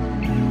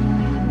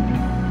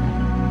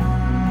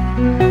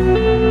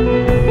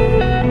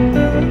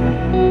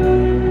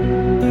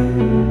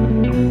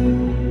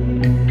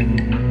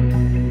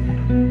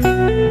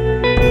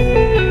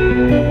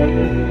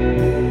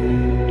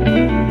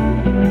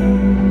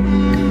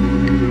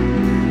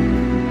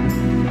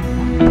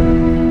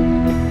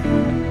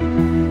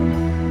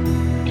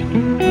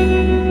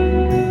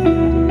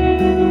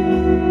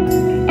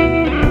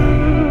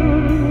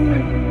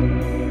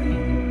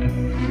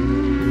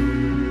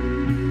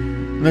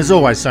 there's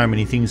always so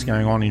many things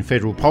going on in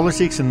federal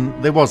politics,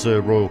 and there was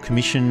a Royal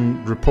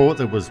Commission report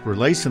that was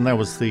released, and that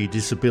was the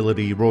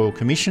Disability Royal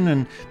Commission,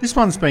 and this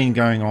one's been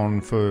going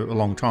on for a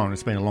long time.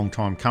 It's been a long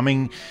time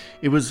coming.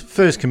 It was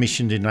first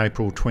commissioned in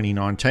April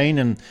 2019,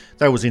 and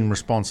that was in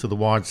response to the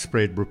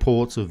widespread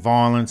reports of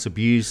violence,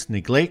 abuse,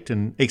 neglect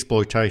and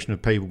exploitation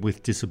of people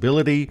with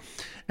disability.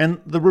 And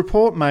the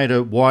report made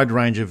a wide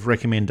range of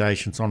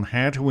recommendations on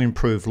how to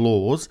improve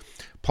laws,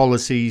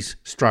 policies,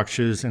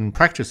 structures and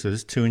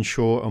practices to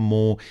ensure a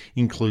more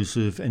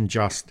inclusive and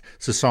just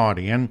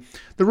society. And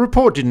the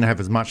report didn't have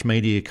as much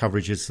media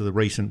coverage as the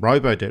recent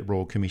Robodebt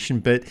Royal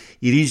Commission, but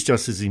it is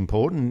just as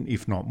important,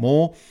 if not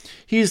more.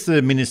 Here's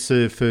the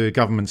Minister for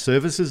Government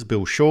Services,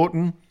 Bill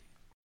Shorten.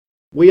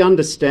 We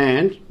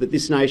understand that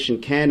this nation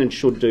can and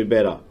should do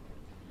better.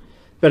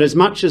 But as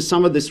much as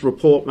some of this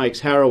report makes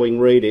harrowing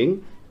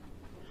reading,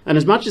 and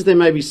as much as there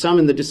may be some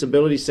in the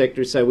disability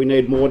sector who say we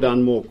need more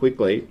done more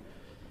quickly,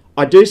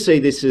 I do see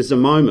this as a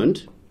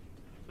moment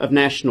of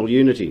national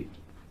unity.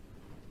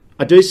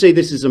 I do see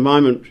this as a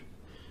moment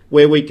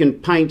where we can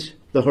paint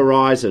the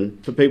horizon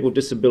for people with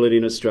disability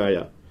in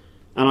Australia.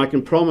 And I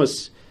can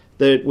promise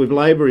that with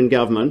Labor in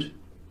government,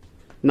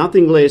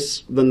 nothing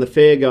less than the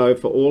fair go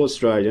for all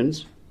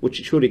Australians,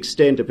 which should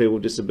extend to people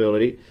with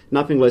disability,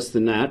 nothing less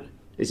than that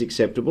is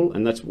acceptable,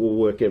 and that's what we'll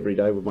work every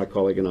day with my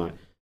colleague and I.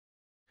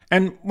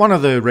 And one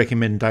of the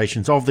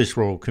recommendations of this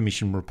Royal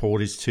Commission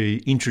report is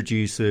to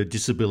introduce a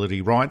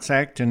Disability Rights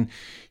Act. And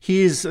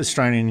here's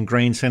Australian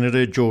Green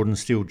Senator Jordan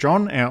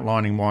Steele-John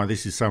outlining why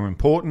this is so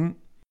important.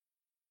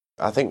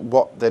 I think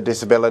what the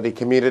disability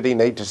community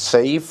need to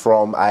see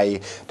from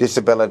a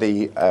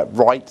Disability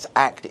Rights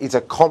Act is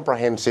a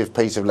comprehensive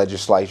piece of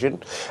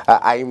legislation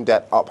aimed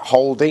at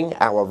upholding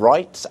our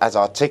rights as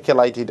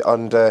articulated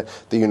under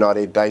the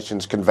United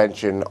Nations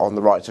Convention on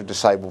the Rights of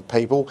Disabled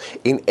People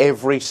in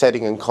every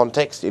setting and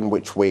context in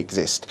which we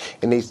exist.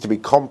 It needs to be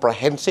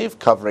comprehensive,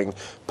 covering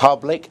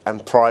public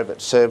and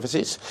private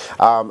services,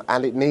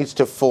 and it needs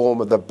to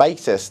form the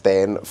basis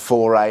then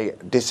for a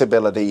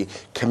disability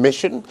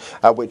commission,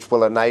 which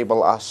will enable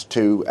us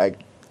to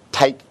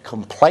take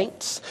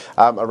complaints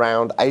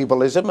around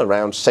ableism,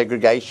 around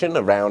segregation,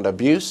 around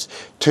abuse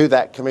to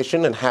that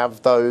commission and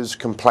have those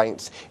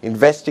complaints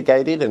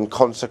investigated and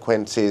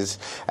consequences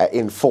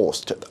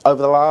enforced.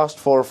 Over the last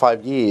 4 or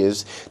 5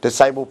 years,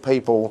 disabled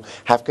people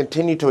have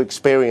continued to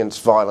experience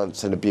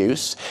violence and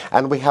abuse,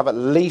 and we have at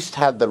least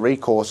had the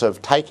recourse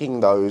of taking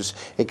those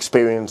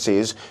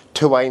experiences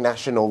to a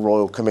National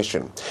Royal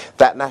Commission.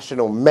 That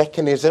national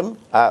mechanism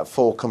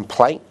for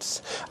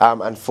complaints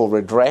and for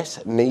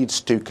redress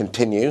needs to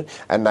continue,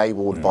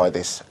 enabled by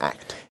this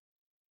Act.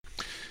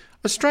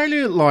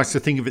 Australia likes to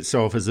think of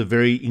itself as a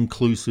very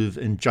inclusive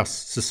and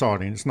just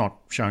society, and it's not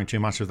showing too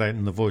much of that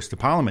in the Voice to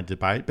Parliament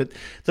debate, but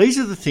these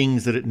are the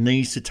things that it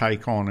needs to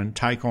take on and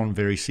take on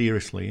very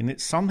seriously, and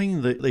it's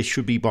something that there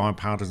should be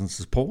bipartisan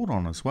support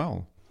on as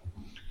well.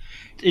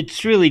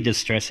 It's really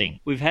distressing.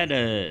 We've had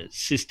a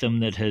system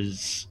that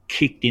has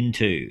kicked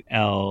into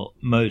our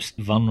most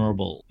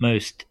vulnerable,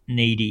 most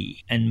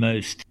needy and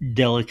most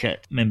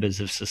delicate members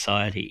of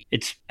society.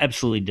 It's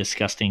absolutely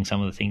disgusting,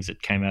 some of the things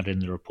that came out in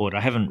the report.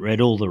 I haven't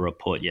read all the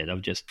report yet.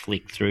 I've just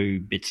flicked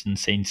through bits and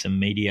seen some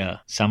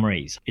media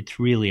summaries. It's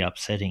really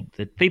upsetting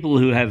that people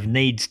who have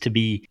needs to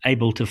be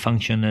able to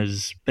function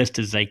as best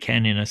as they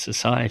can in a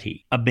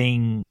society are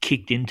being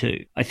kicked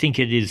into. I think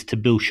it is to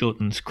Bill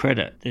Shorten's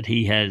credit that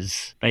he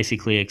has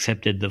basically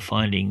accepted the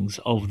findings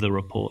of the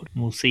report.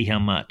 We'll see how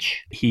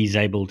much he's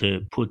able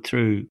to put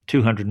through.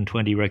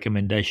 220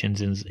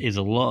 recommendations is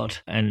a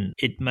lot, and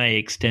it may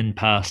extend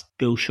past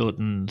Bill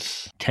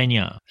Shorten's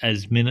tenure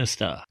as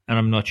minister, and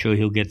I'm not sure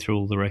he'll get through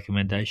all the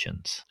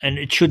recommendations. And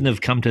it shouldn't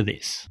have come to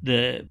this.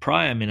 The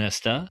prior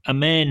minister, a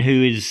man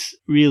who is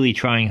really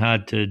trying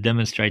hard to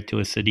demonstrate to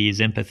us that he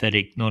is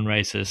empathetic,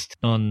 non-racist,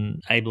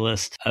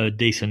 non-ableist, a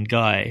decent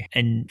guy,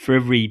 and for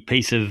every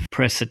piece of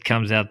press that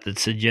comes out that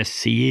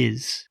suggests he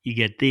is, you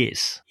get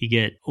this, you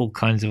get all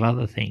kinds of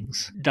other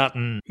things.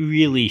 Dutton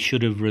really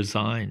should have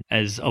resigned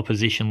as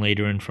opposition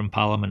leader and from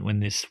Parliament when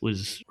this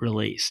was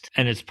released.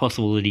 And it's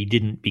possible that he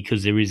didn't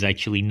because there is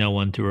actually no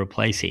one to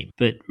replace him.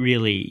 But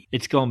really,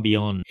 it's gone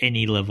beyond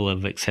any level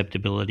of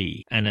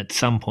acceptability. And at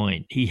some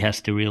point, he has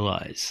to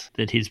realise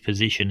that his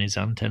position is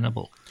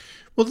untenable.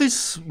 Well,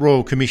 this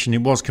Royal Commission,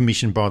 it was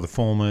commissioned by the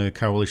former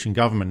coalition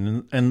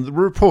government, and the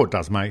report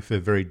does make for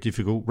very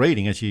difficult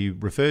reading, as you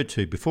referred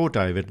to before,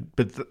 David,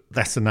 but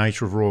that's the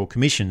nature of Royal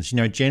Commissions. You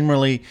know,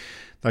 generally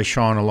they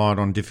shine a light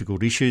on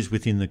difficult issues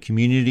within the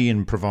community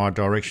and provide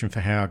direction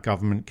for how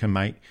government can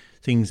make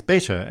things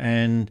better.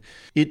 And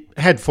it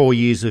had 4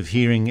 years of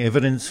hearing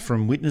evidence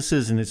from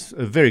witnesses, and it's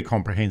a very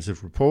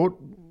comprehensive report.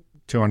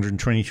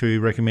 222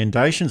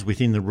 recommendations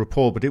within the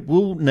report, but it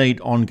will need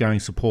ongoing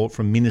support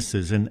from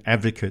ministers and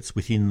advocates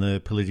within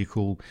the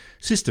political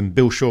system.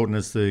 Bill Shorten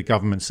as the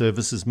Government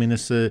Services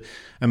Minister,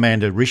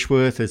 Amanda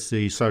Rishworth as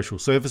the Social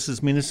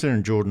Services Minister,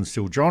 and Jordan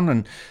Still-John,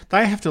 and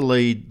they have to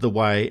lead the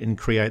way and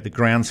create the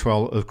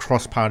groundswell of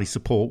cross-party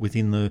support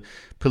within the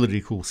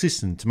political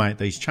system to make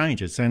these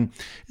changes. And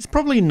it's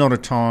probably not a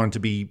time to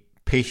be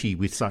petty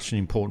with such an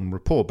important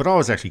report, but I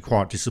was actually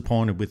quite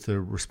disappointed with the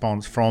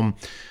response from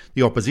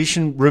the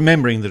opposition,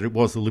 remembering that it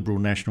was the Liberal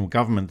National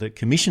Government that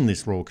commissioned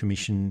this Royal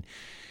Commission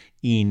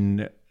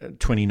in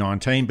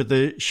 2019. But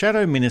the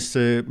Shadow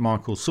Minister,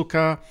 Michael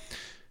Sukkar,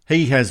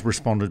 he has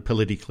responded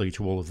politically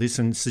to all of this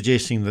and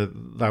suggesting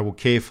that they will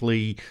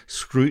carefully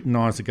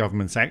scrutinise the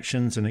government's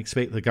actions and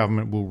expect the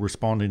government will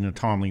respond in a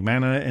timely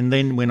manner, and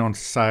then went on to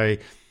say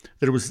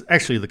that it was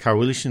actually the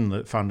coalition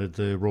that funded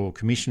the Royal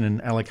Commission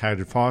and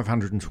allocated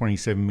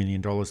 $527 million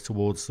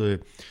towards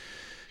the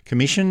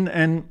commission.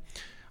 And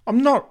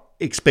I'm not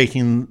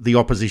expecting the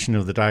opposition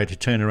of the day to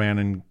turn around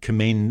and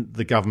commend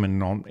the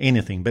government on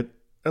anything, but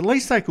at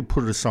least they could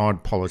put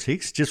aside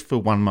politics just for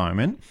one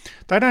moment.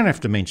 They don't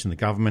have to mention the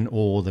government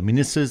or the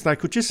ministers. They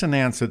could just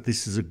announce that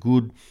this is a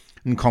good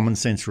and common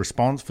sense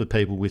response for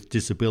people with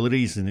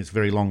disabilities, and it's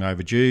very long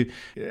overdue.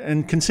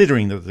 And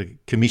considering that the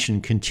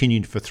Commission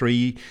continued for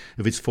 3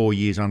 of its 4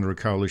 years under a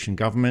coalition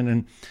government,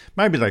 and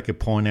maybe they could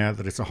point out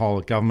that it's a whole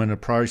of government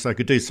approach. They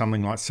could do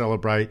something like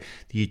celebrate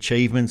the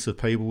achievements of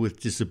people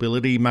with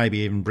disability, maybe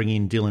even bring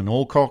in Dylan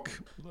Alcock,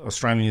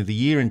 Australian of the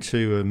Year,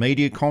 into a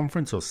media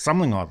conference or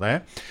something like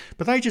that.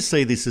 But they just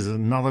see this as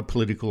another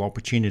political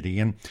opportunity,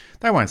 and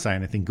they won't say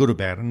anything good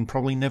about it and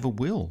probably never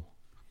will.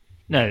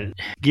 No,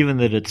 given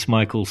that it's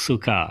Michael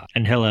Sukkar,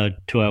 and hello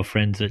to our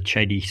friends at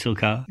Shady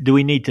Sukkar, do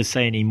we need to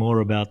say any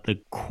more about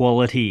the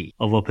quality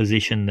of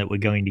opposition that we're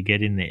going to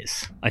get in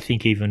this? I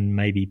think even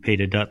maybe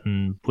Peter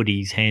Dutton put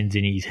his hands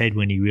in his head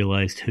when he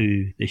realised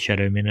who the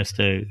Shadow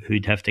Minister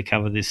who'd have to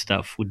cover this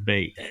stuff would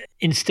be.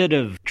 Instead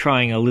of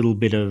trying a little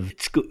bit of,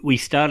 we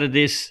started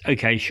this,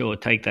 okay, sure,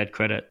 take that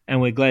credit.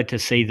 And we're glad to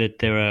see that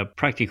there are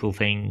practical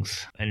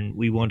things, and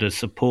we want to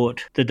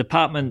support the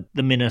department,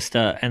 the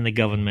minister and the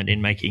government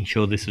in making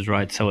sure this is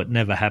right, so it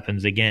never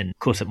happens again. Of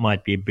course, it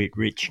might be a bit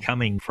rich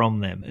coming from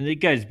them. And it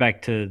goes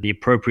back to the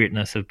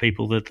appropriateness of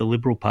people that the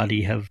Liberal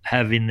Party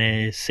have in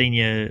their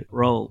senior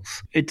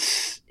roles.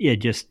 It's,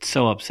 just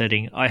so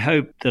upsetting. I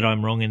hope that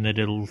I'm wrong in that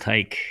it'll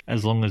take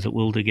as long as it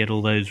will to get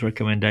all those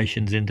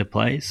recommendations into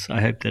place.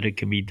 I hope that it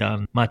can be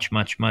done much,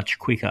 much, much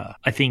quicker.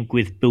 I think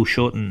with Bill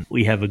Shorten,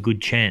 we have a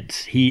good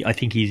chance. I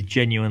think he's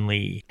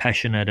genuinely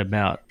passionate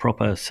about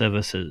proper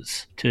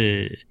services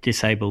to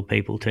disabled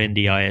people, to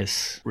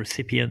NDIS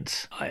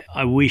recipients.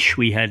 I wish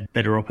we had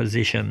better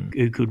opposition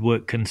who could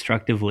work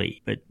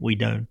constructively, but we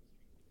don't.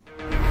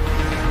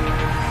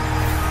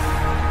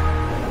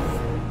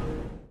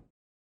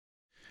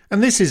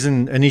 And this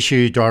isn't an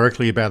issue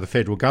directly about the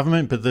federal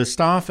government, but the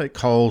staff at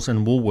Coles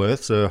and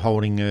Woolworths are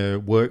holding a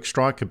work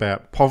strike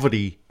about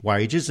poverty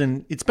wages,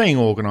 and it's being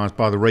organised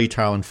by the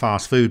Retail and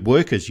Fast Food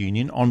Workers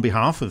Union on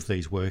behalf of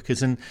these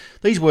workers. And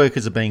these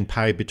workers are being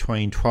paid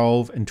between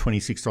 $12 and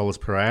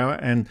 $26 per hour,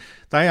 and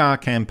they are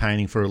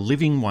campaigning for a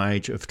living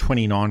wage of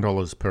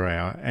 $29 per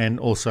hour, and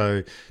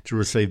also to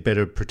receive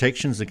better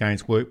protections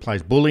against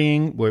workplace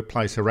bullying,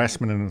 workplace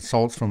harassment and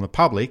assaults from the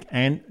public,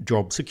 and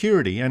job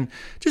security. And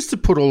just to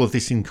put all of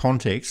this in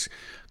context,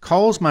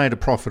 Coles made a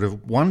profit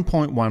of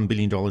 $1.1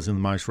 billion in the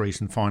most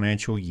recent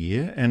financial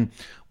year, and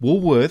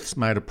Woolworths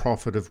made a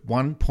profit of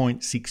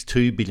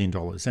 $1.62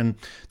 billion. And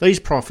these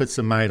profits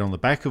are made on the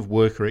back of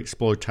worker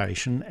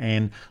exploitation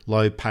and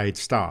low-paid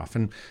staff.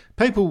 And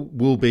people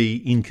will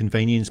be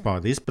inconvenienced by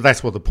this, but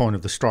that's what the point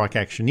of the strike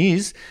action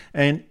is.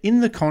 And in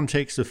the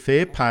context of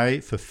fair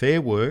pay for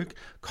fair work,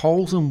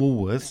 Coles and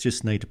Woolworths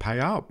just need to pay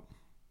up.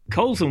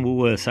 Coles and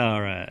Woolworths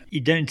are,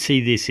 you don't see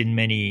this in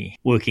many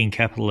working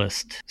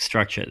capitalist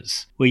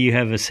structures, where you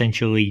have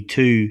essentially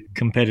two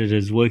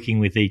competitors working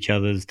with each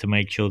other to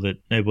make sure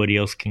that nobody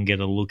else can get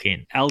a look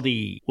in.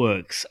 Aldi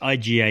works,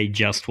 IGA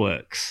just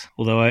works,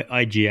 although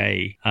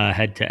IGA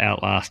had to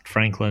outlast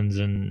Franklin's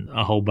and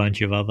a whole bunch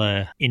of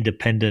other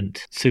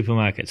independent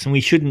supermarkets. And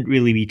we shouldn't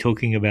really be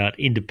talking about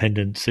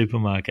independent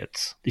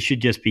supermarkets. There should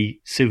just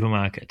be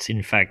supermarkets.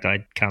 In fact,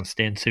 I can't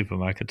stand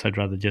supermarkets. I'd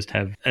rather just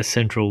have a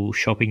central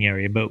shopping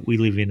area, but we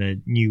live in a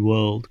new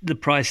world. The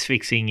price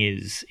fixing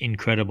is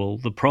incredible.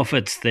 The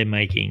profits they're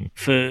making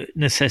for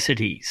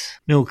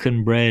necessities, milk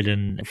and bread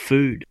and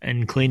food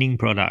and cleaning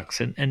products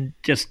and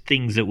just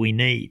things that we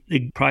need.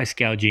 The price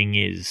gouging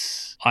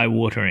is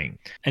eye-watering.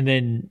 And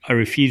then I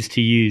refuse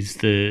to use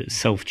the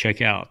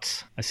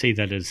self-checkouts. I see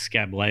that as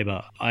scab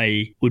labour.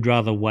 I would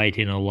rather wait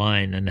in a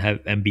line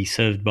and be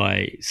served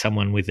by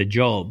someone with a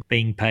job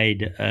being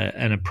paid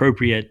an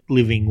appropriate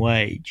living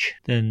wage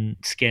than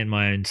scan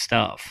my own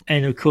stuff.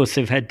 And of course,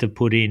 they've had to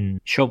put in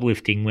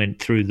shoplifting went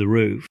through the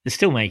roof. They're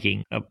still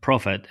making a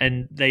profit.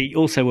 And they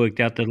also worked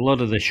out that a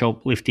lot of the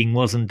shoplifting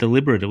wasn't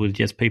deliberate. It was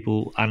just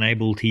people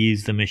unable to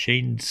use the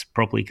machines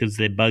properly because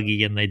they're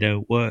buggy and they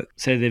don't work.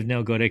 So they've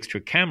now got extra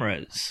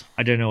cameras.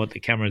 I don't know what the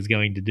camera is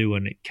going to do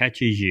when it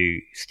catches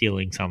you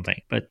stealing something,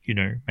 but,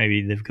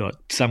 maybe they've got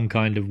some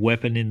kind of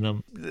weapon in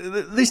them.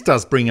 This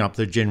does bring up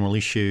the general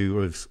issue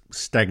of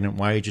stagnant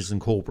wages and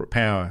corporate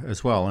power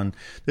as well. And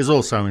there's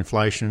also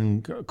inflation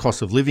and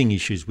cost of living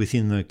issues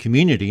within the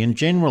community. And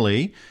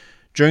generally,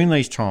 during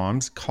these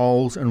times,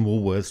 Coles and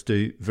Woolworths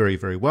do very,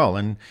 very well.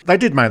 And they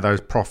did make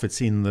those profits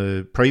in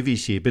the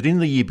previous year, but in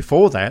the year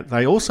before that,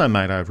 they also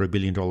made over $1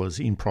 billion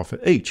in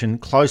profit each,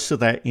 and close to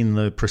that in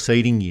the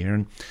preceding year.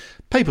 And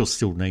people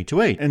still need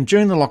to eat. And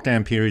during the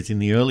lockdown periods in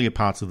the earlier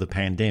parts of the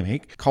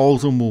pandemic,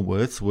 Coles and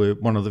Woolworths were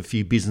one of the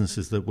few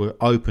businesses that were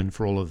open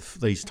for all of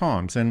these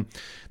times. And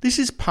this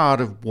is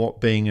part of what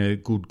being a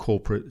good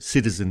corporate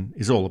citizen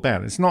is all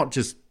about. It's not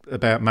just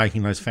about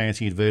making those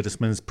fancy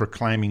advertisements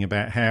proclaiming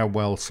about how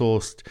well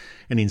sourced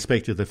and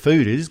inspected the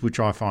food is, which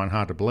I find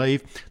hard to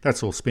believe.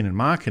 That's all spin and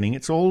marketing.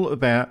 It's all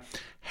about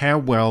how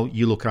well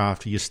you look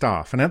after your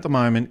staff. And at the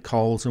moment,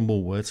 Coles and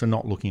Woolworths are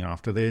not looking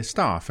after their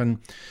staff. And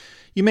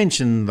you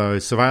mentioned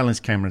those surveillance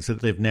cameras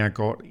that they've now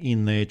got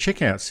in their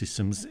checkout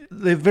systems.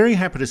 They're very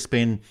happy to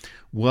spend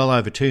well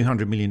over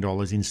 $200 million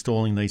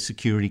installing these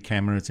security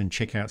cameras and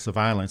checkout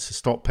surveillance to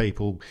stop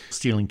people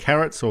stealing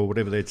carrots or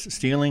whatever they're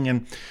stealing.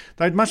 And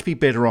they'd much be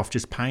better off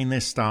just paying their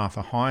staff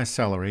a higher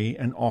salary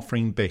and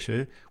offering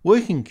better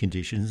working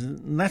conditions.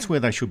 And that's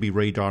where they should be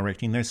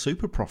redirecting their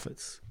super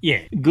profits.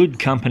 Yeah, good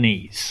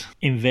companies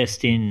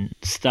invest in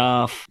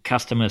staff,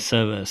 customer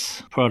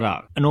service,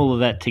 product, and all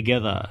of that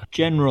together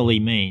generally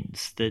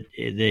means that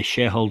their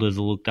shareholders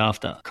are looked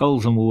after.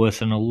 Coles and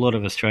Woolworths and a lot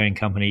of Australian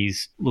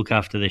companies look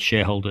after their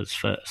shareholders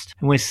first.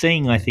 And we're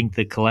seeing, I think,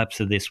 the collapse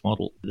of this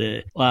model.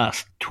 The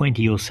last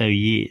 20 or so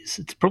years,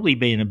 it's probably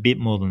been a bit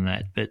more than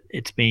that, but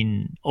it's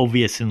been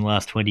obvious in the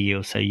last 20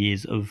 or so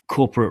years of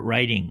corporate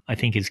rating, I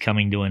think, is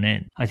coming to an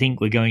end. I think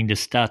we're going to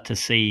start to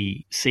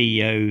see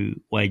CEO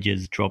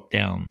wages drop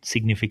down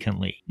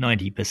significantly,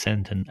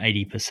 90% and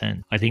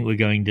 80%. I think we're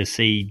going to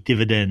see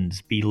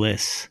dividends be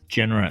less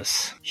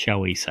generous,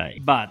 shall we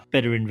say, but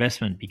better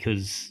investment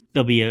because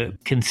there'll be a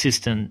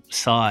consistent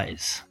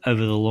size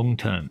over the long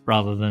term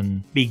rather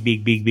than big,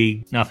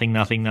 nothing.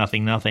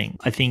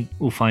 I think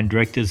we'll find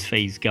directors'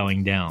 fees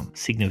going down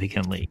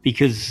significantly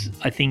because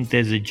I think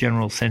there's a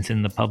general sense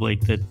in the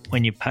public that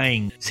when you're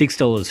paying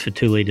 $6 for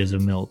 2 litres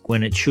of milk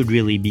when it should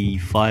really be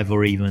 $5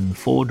 or even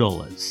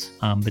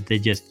 $4, but they're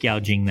just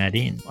gouging that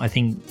in. I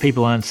think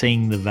people aren't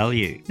seeing the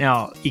value.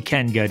 Now, you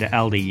can go to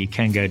Aldi, you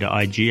can go to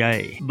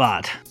IGA,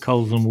 but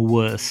Coles and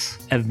Woolworths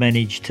have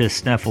managed to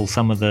snaffle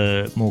some of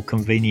the more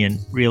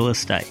convenient real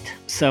estate.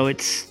 So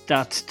it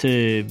starts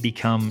to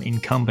become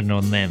incumbent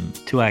on them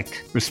to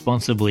act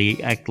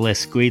responsibly, act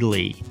less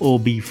greedily, or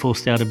be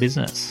forced out of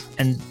business.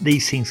 And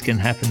these things can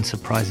happen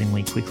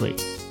surprisingly quickly.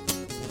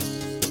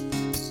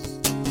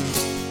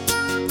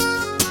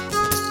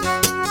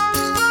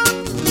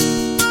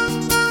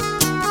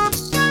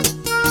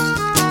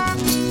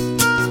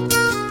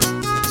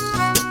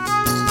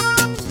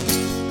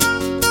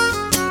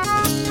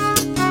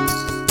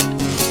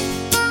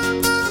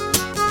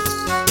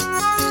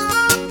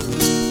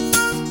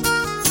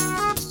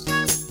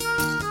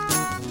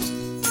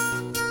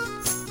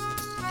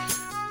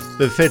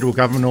 The federal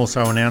government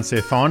also announced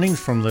their findings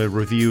from the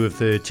review of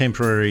the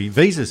temporary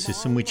visa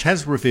system, which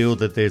has revealed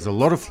that there's a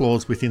lot of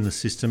flaws within the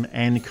system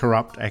and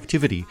corrupt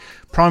activity,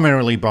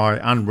 primarily by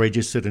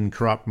unregistered and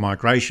corrupt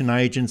migration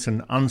agents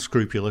and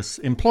unscrupulous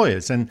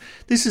employers. And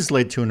this has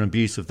led to an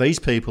abuse of these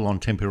people on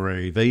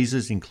temporary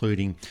visas,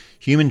 including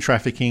human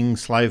trafficking,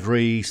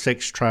 slavery,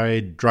 sex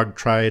trade, drug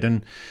trade.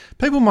 And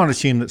people might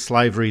assume that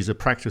slavery is a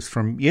practice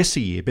from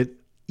yesteryear, but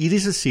it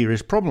is a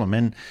serious problem.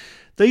 And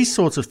these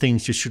sorts of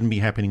things just shouldn't be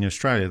happening in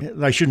Australia.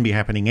 They shouldn't be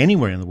happening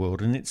anywhere in the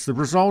world, and it's the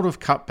result of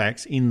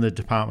cutbacks in the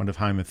Department of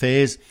Home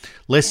Affairs,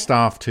 less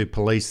staff to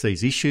police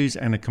these issues,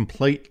 and a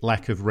complete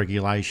lack of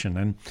regulation.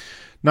 And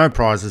no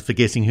prizes for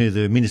guessing who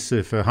the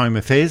Minister for Home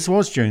Affairs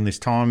was during this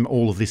time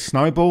all of this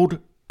snowballed.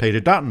 Peter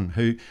Dutton,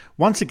 who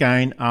once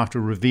again, after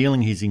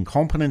revealing his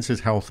incompetence as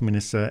Health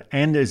Minister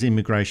and as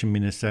Immigration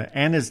Minister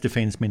and as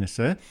Defence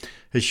Minister,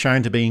 has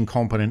shown to be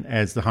incompetent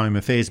as the Home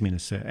Affairs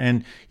Minister.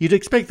 And you'd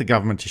expect the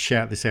government to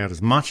shout this out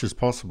as much as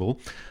possible.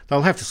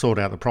 They'll have to sort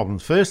out the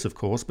problems first, of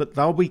course, but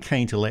they'll be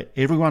keen to let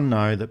everyone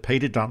know that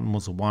Peter Dutton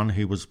was the one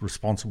who was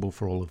responsible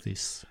for all of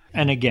this.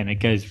 And again, it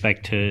goes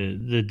back to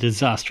the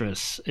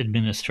disastrous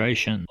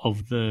administration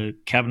of the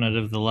cabinet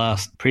of the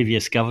last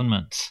previous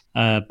governments.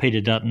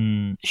 Peter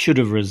Dutton should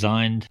have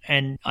resigned,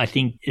 and I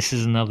think this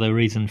is another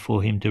reason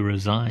for him to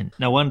resign.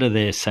 No wonder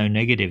they're so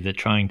negative. They're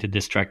trying to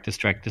distract.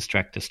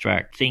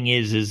 Thing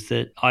is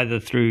that either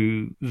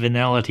through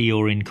venality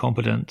or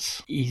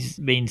incompetence, he's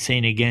been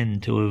seen again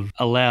to have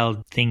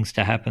allowed things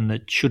to happen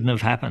that shouldn't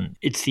have happened.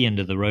 It's the end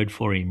of the road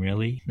for him,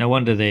 really. No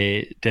wonder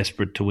they're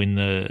desperate to win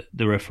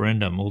the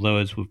referendum, although,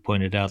 as we've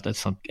pointed out,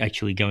 that's not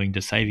actually going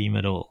to save him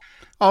at all.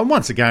 Oh, and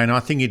once again, I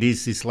think it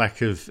is this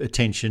lack of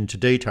attention to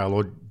detail,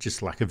 or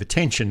just lack of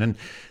attention. And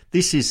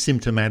this is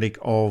symptomatic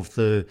of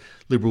the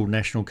Liberal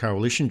National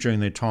Coalition during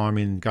their time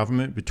in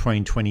government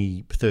between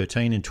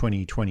 2013 and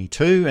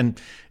 2022.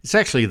 And it's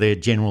actually their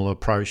general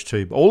approach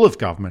to all of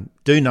government.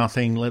 Do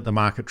nothing, let the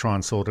market try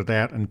and sort it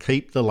out, and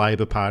keep the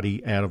Labor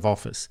Party out of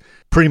office.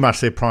 Pretty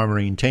much their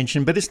primary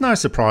intention, but it's no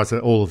surprise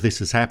that all of this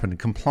has happened.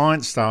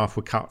 Compliance staff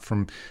were cut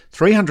from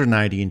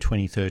 380 in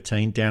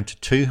 2013 down to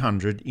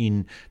 200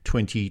 in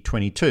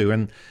 2022.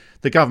 And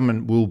the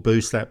government will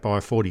boost that by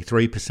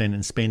 43%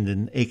 and spend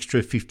an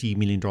extra $50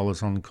 million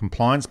on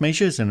compliance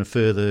measures and a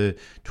further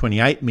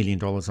 $28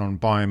 million on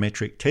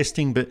biometric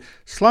testing. But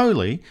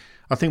slowly,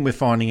 I think we're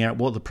finding out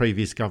what the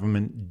previous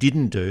government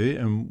didn't do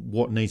and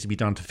what needs to be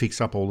done to fix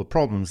up all the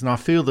problems. And I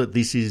feel that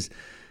this is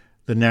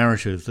the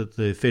narrative that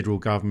the federal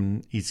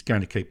government is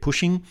going to keep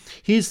pushing.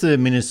 Here's the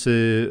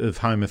Minister of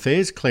Home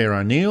Affairs, Claire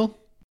O'Neill.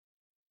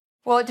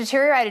 Well, it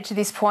deteriorated to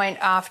this point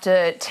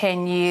after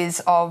 10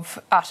 years of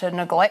utter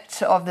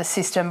neglect of the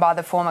system by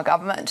the former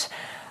government.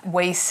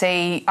 We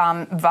see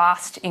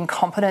vast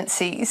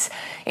incompetencies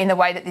in the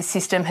way that this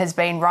system has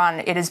been run.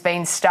 It has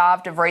been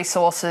starved of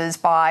resources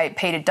by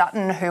Peter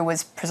Dutton, who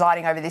was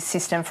presiding over this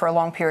system for a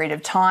long period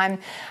of time.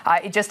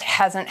 It just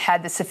hasn't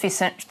had the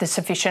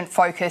sufficient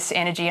focus,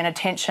 energy and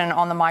attention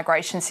on the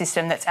migration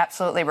system that's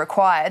absolutely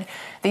required.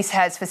 This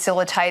has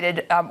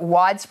facilitated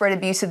widespread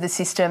abuse of the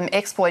system,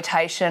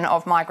 exploitation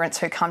of migrants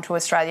who come to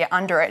Australia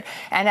under it.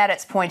 And at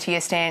its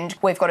pointiest end,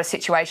 we've got a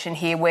situation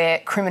here where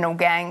criminal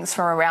gangs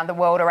from around the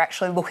world are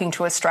actually looking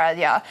to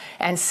Australia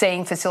and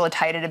seeing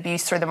facilitated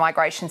abuse through the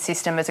migration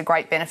system as a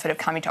great benefit of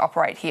coming to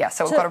operate here.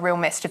 So we've got a real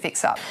mess to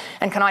fix up.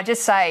 And can I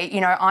just say,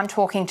 I'm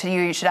talking to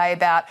you today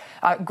about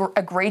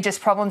egregious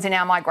problems in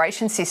our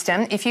migration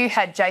system. If you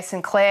had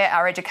Jason Clare,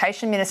 our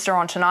Education Minister,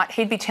 on tonight,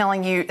 he'd be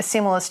telling you a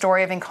similar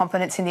story of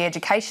incompetence in the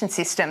education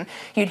system.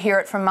 You'd hear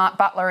it from Mark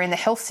Butler in the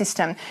health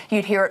system.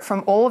 You'd hear it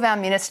from all of our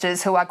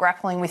ministers who are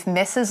grappling with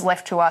messes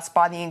left to us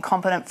by the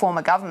incompetent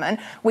former government.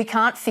 We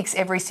can't fix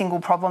every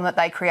single problem that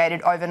they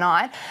created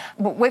overnight.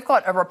 We've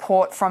got a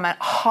report from a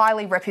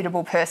highly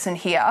reputable person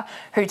here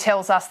who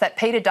tells us that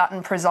Peter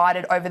Dutton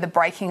presided over the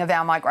breaking of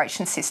our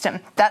migration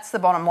system. That's the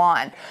bottom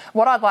line.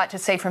 What I'd like to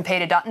see from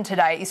Peter Dutton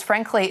today is,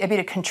 frankly, a bit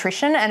of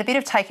contrition and a bit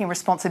of taking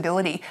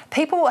responsibility.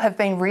 People have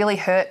been really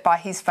hurt by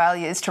his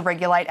failures to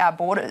regulate our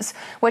borders.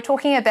 We're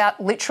talking about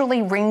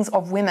literally rings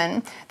of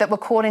women that were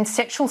caught in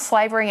sexual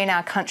slavery in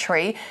our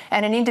country,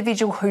 and an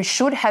individual who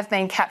should have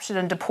been captured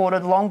and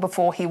deported long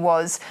before he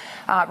was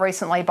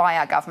recently by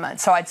our government.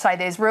 So I'd say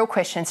there's real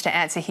questions to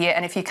answer here,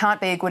 and if you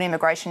can't be a good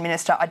immigration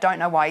minister, I don't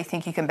know why you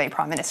think you can be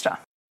Prime Minister.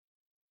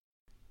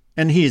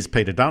 And here's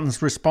Peter Dutton's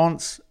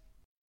response.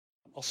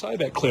 I'll say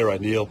about Claire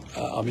O'Neill,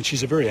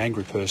 she's a very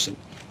angry person,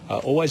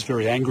 always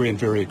very angry and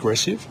very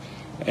aggressive,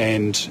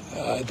 and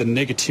the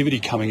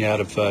negativity coming out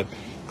of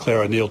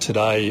Claire O'Neill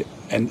today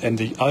and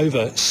the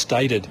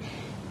overstated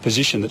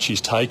position that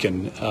she's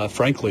taken,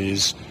 frankly,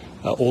 is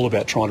all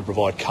about trying to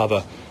provide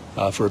cover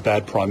for a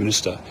bad Prime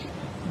Minister.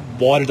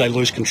 Why did they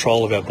lose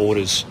control of our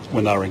borders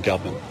when they were in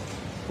government?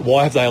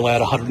 Why have they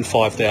allowed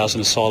 105,000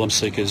 asylum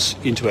seekers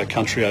into our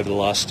country over the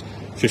last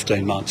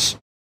 15 months?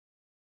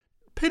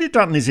 Peter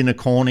Dutton is in a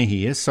corner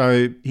here,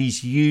 so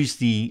he's used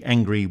the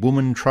angry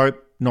woman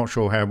trope. Not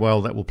sure how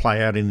well that will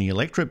play out in the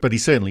electorate, but he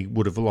certainly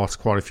would have lost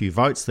quite a few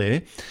votes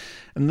there.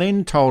 And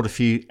then told a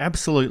few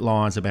absolute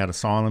lies about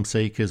asylum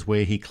seekers,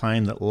 where he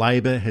claimed that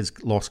Labor has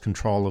lost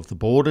control of the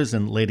borders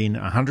and let in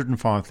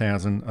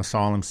 105,000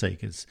 asylum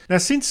seekers. Now,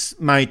 since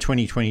May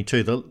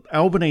 2022, the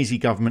Albanese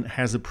government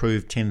has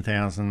approved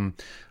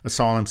 10,000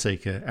 asylum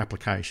seeker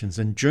applications.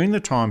 And during the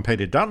time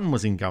Peter Dutton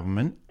was in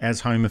government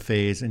as Home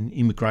Affairs and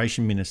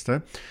Immigration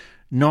Minister,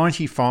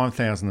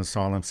 95,000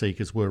 asylum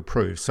seekers were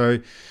approved. So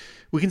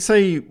we can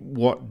see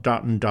what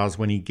Dutton does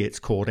when he gets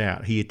caught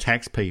out. He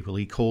attacks people,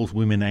 he calls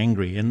women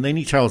angry, and then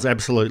he tells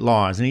absolute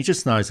lies, and he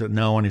just knows that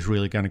no one is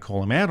really going to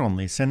call him out on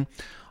this. And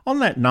on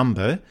that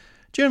number,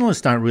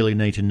 journalists don't really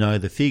need to know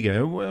the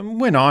figure.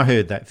 When I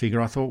heard that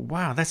figure, I thought,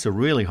 wow, that's a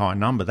really high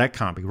number. That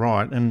can't be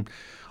right. And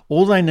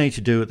all they need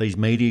to do at these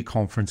media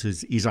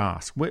conferences is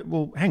ask,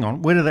 well, hang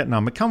on, where did that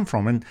number come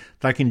from? And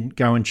they can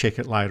go and check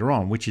it later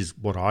on, which is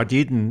what I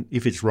did. And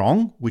if it's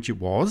wrong, which it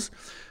was,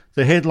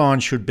 the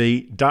headline should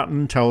be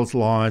Dutton tells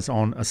lies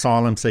on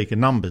asylum seeker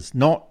numbers,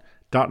 not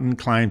Dutton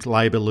claims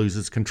Labor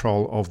loses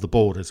control of the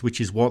borders,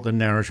 which is what the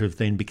narrative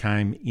then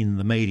became in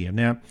the media.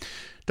 Now,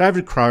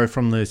 David Crowe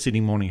from the Sydney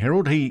Morning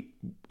Herald, he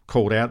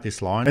called out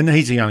this line, and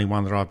he's the only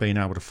one that I've been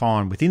able to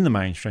find within the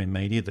mainstream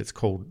media that's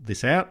called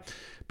this out.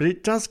 But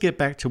it does get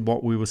back to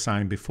what we were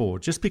saying before.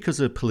 Just because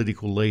a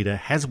political leader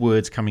has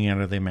words coming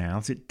out of their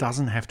mouths, it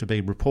doesn't have to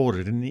be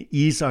reported, and it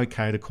is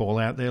okay to call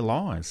out their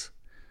lies.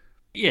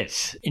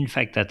 Yes, in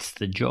fact, that's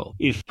the job.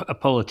 If a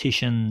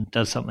politician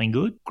does something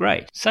good,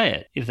 great, say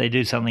it. If they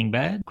do something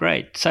bad,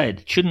 great, say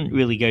it. It shouldn't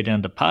really go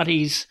down to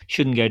parties,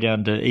 shouldn't go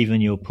down to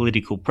even your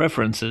political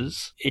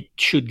preferences. It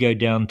should go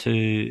down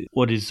to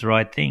what is the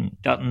right thing.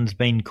 Dutton's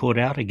been caught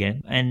out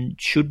again and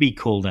should be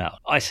called out.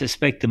 I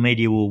suspect the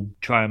media will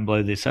try and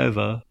blow this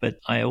over, but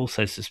I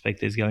also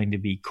suspect there's going to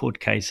be court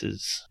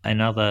cases and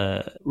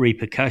other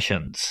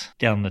repercussions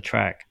down the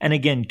track. And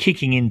again,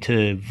 kicking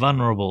into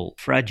vulnerable,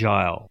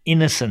 fragile,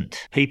 innocent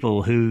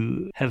people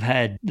who have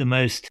had the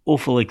most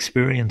awful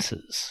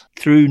experiences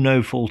through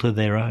no fault of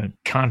their own.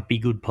 Can't be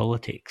good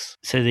politics.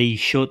 So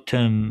these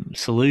short-term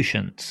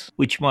solutions,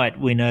 which might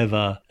win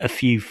over a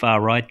few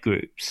far-right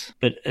groups,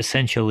 but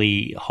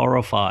essentially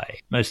horrify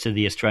most of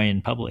the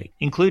Australian public,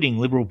 including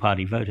Liberal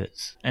Party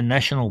voters and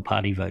National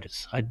Party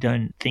voters. I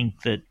don't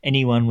think that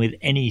anyone with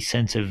any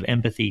sense of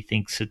empathy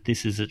thinks that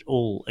this is at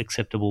all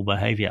acceptable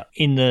behaviour.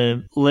 In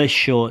the less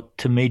short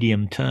to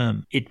medium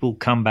term, it will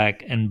come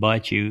back and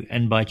bite you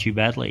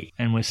badly.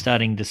 And we're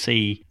starting to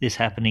see this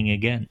happening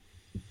again.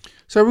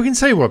 So we can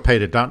see what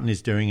Peter Dutton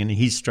is doing and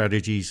his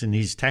strategies and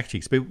his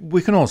tactics, but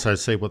we can also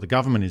see what the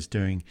government is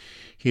doing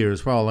here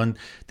as well. And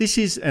this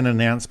is an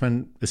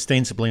announcement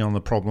ostensibly on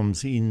the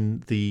problems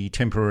in the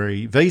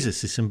temporary visa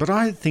system, but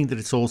I think that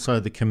it's also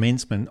the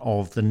commencement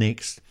of the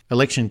next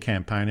election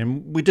campaign.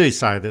 And we do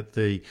say that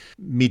the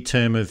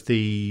midterm of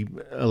the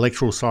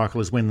electoral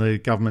cycle is when the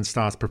government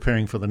starts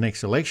preparing for the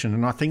next election.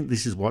 And I think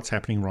this is what's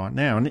happening right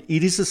now. And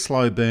it is a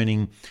slow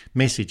burning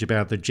message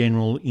about the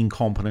general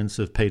incompetence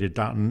of Peter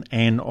Dutton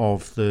and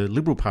of the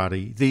Liberal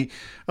Party. The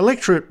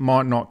electorate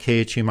might not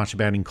care too much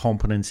about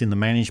incompetence in the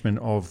management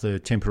of the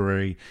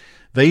temporary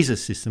visa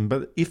system,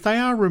 but if they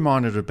are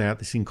reminded about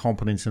this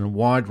incompetence in a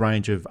wide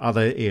range of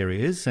other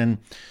areas, and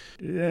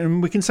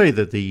we can see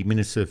that the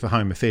Minister for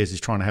Home Affairs is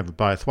trying to have it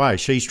both ways.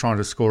 She's trying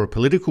to score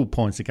political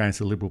points against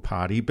the Liberal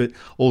Party, but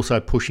also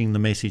pushing the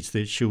message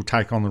that she'll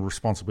take on the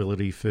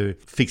responsibility for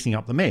fixing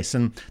up the mess.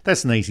 And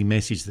that's an easy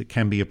message that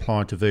can be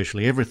applied to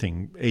virtually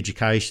everything: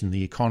 education,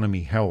 the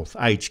economy, health,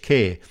 aged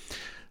care.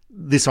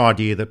 This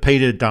idea that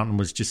Peter Dutton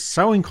was just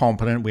so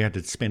incompetent, we had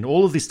to spend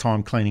all of this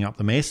time cleaning up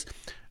the mess.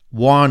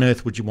 Why on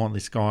earth would you want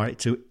this guy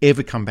to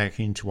ever come back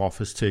into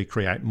office to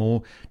create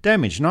more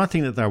damage? And I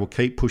think that they will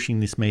keep pushing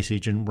this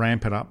message and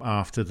ramp it up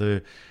after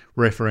the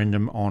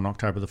referendum on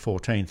October the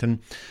 14th. And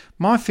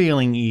my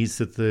feeling is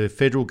that the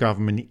federal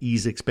government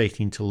is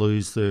expecting to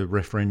lose the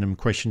referendum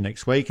question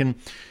next week. And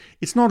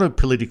it's not a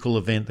political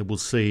event that will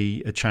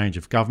see a change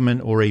of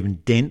government or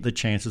even dent the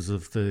chances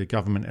of the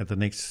government at the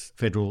next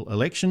federal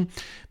election.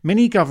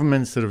 Many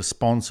governments that have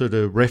sponsored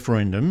a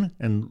referendum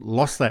and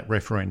lost that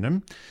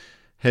referendum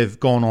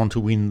have gone on to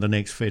win the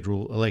next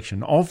federal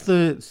election. Of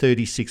the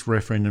 36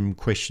 referendum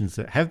questions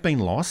that have been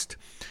lost,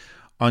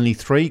 only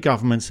 3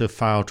 governments have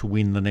failed to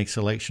win the next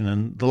election,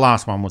 and the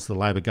last one was the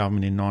Labor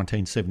government in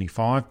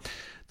 1975.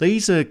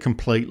 These are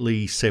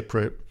completely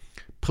separate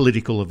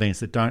political events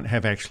that don't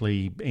have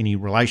actually any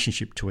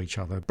relationship to each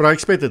other. But I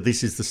expect that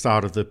this is the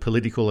start of the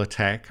political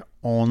attack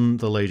on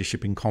the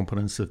leadership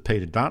incompetence of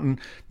Peter Dutton,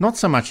 not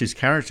so much his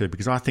character,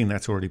 because I think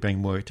that's already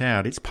been worked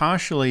out. It's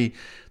partially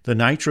the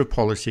nature of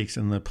politics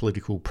and the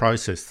political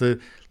process. The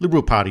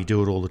Liberal Party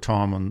do it all the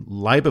time on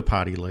Labor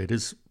Party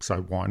leaders,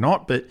 so why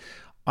not? But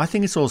I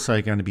think it's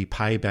also going to be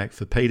payback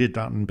for Peter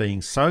Dutton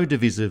being so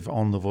divisive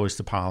on the voice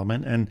to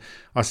Parliament, and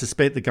I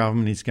suspect the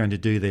government is going to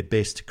do their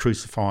best to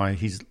crucify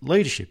his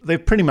leadership.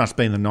 They've pretty much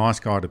been the nice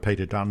guy to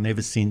Peter Dutton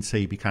ever since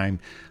he became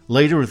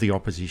leader of the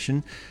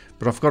opposition,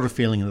 but I've got a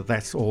feeling that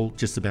that's all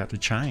just about to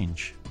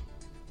change.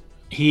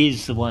 He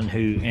is the one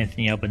who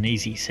Anthony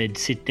Albanese said,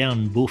 sit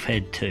down,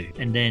 bullhead to.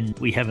 And then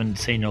we haven't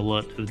seen a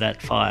lot of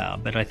that fire.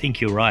 But I think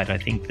you're right. I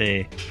think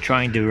they're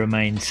trying to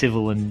remain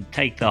civil and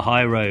take the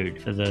high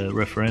road for the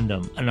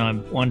referendum. And I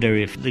wonder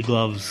if the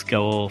gloves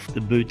go off,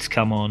 the boots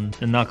come on,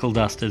 the knuckle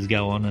dusters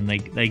go on, and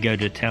they go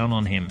to town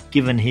on him.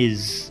 Given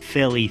his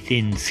fairly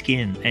thin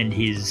skin and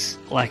his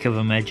lack of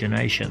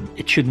imagination,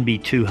 it shouldn't be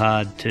too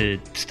hard to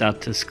start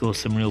to score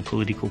some real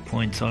political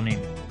points on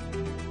him.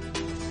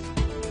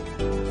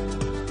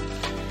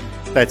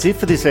 That's it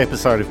for this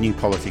episode of New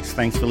Politics.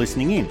 Thanks for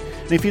listening in.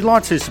 And if you'd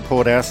like to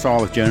support our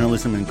style of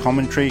journalism and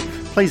commentary,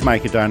 please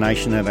make a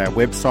donation at our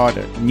website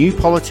at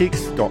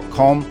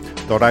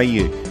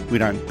newpolitics.com.au. We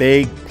don't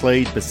beg,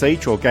 plead,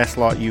 beseech or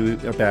gaslight you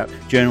about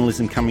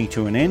journalism coming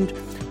to an end.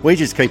 We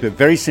just keep it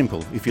very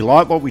simple. If you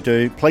like what we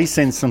do, please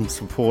send some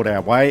support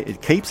our way.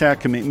 It keeps our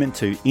commitment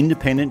to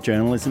independent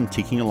journalism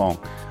ticking along.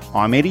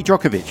 I'm Eddie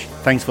Djokovic.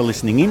 Thanks for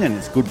listening in, and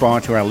it's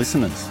goodbye to our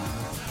listeners.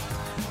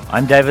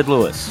 I'm David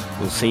Lewis.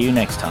 We'll see you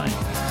next time.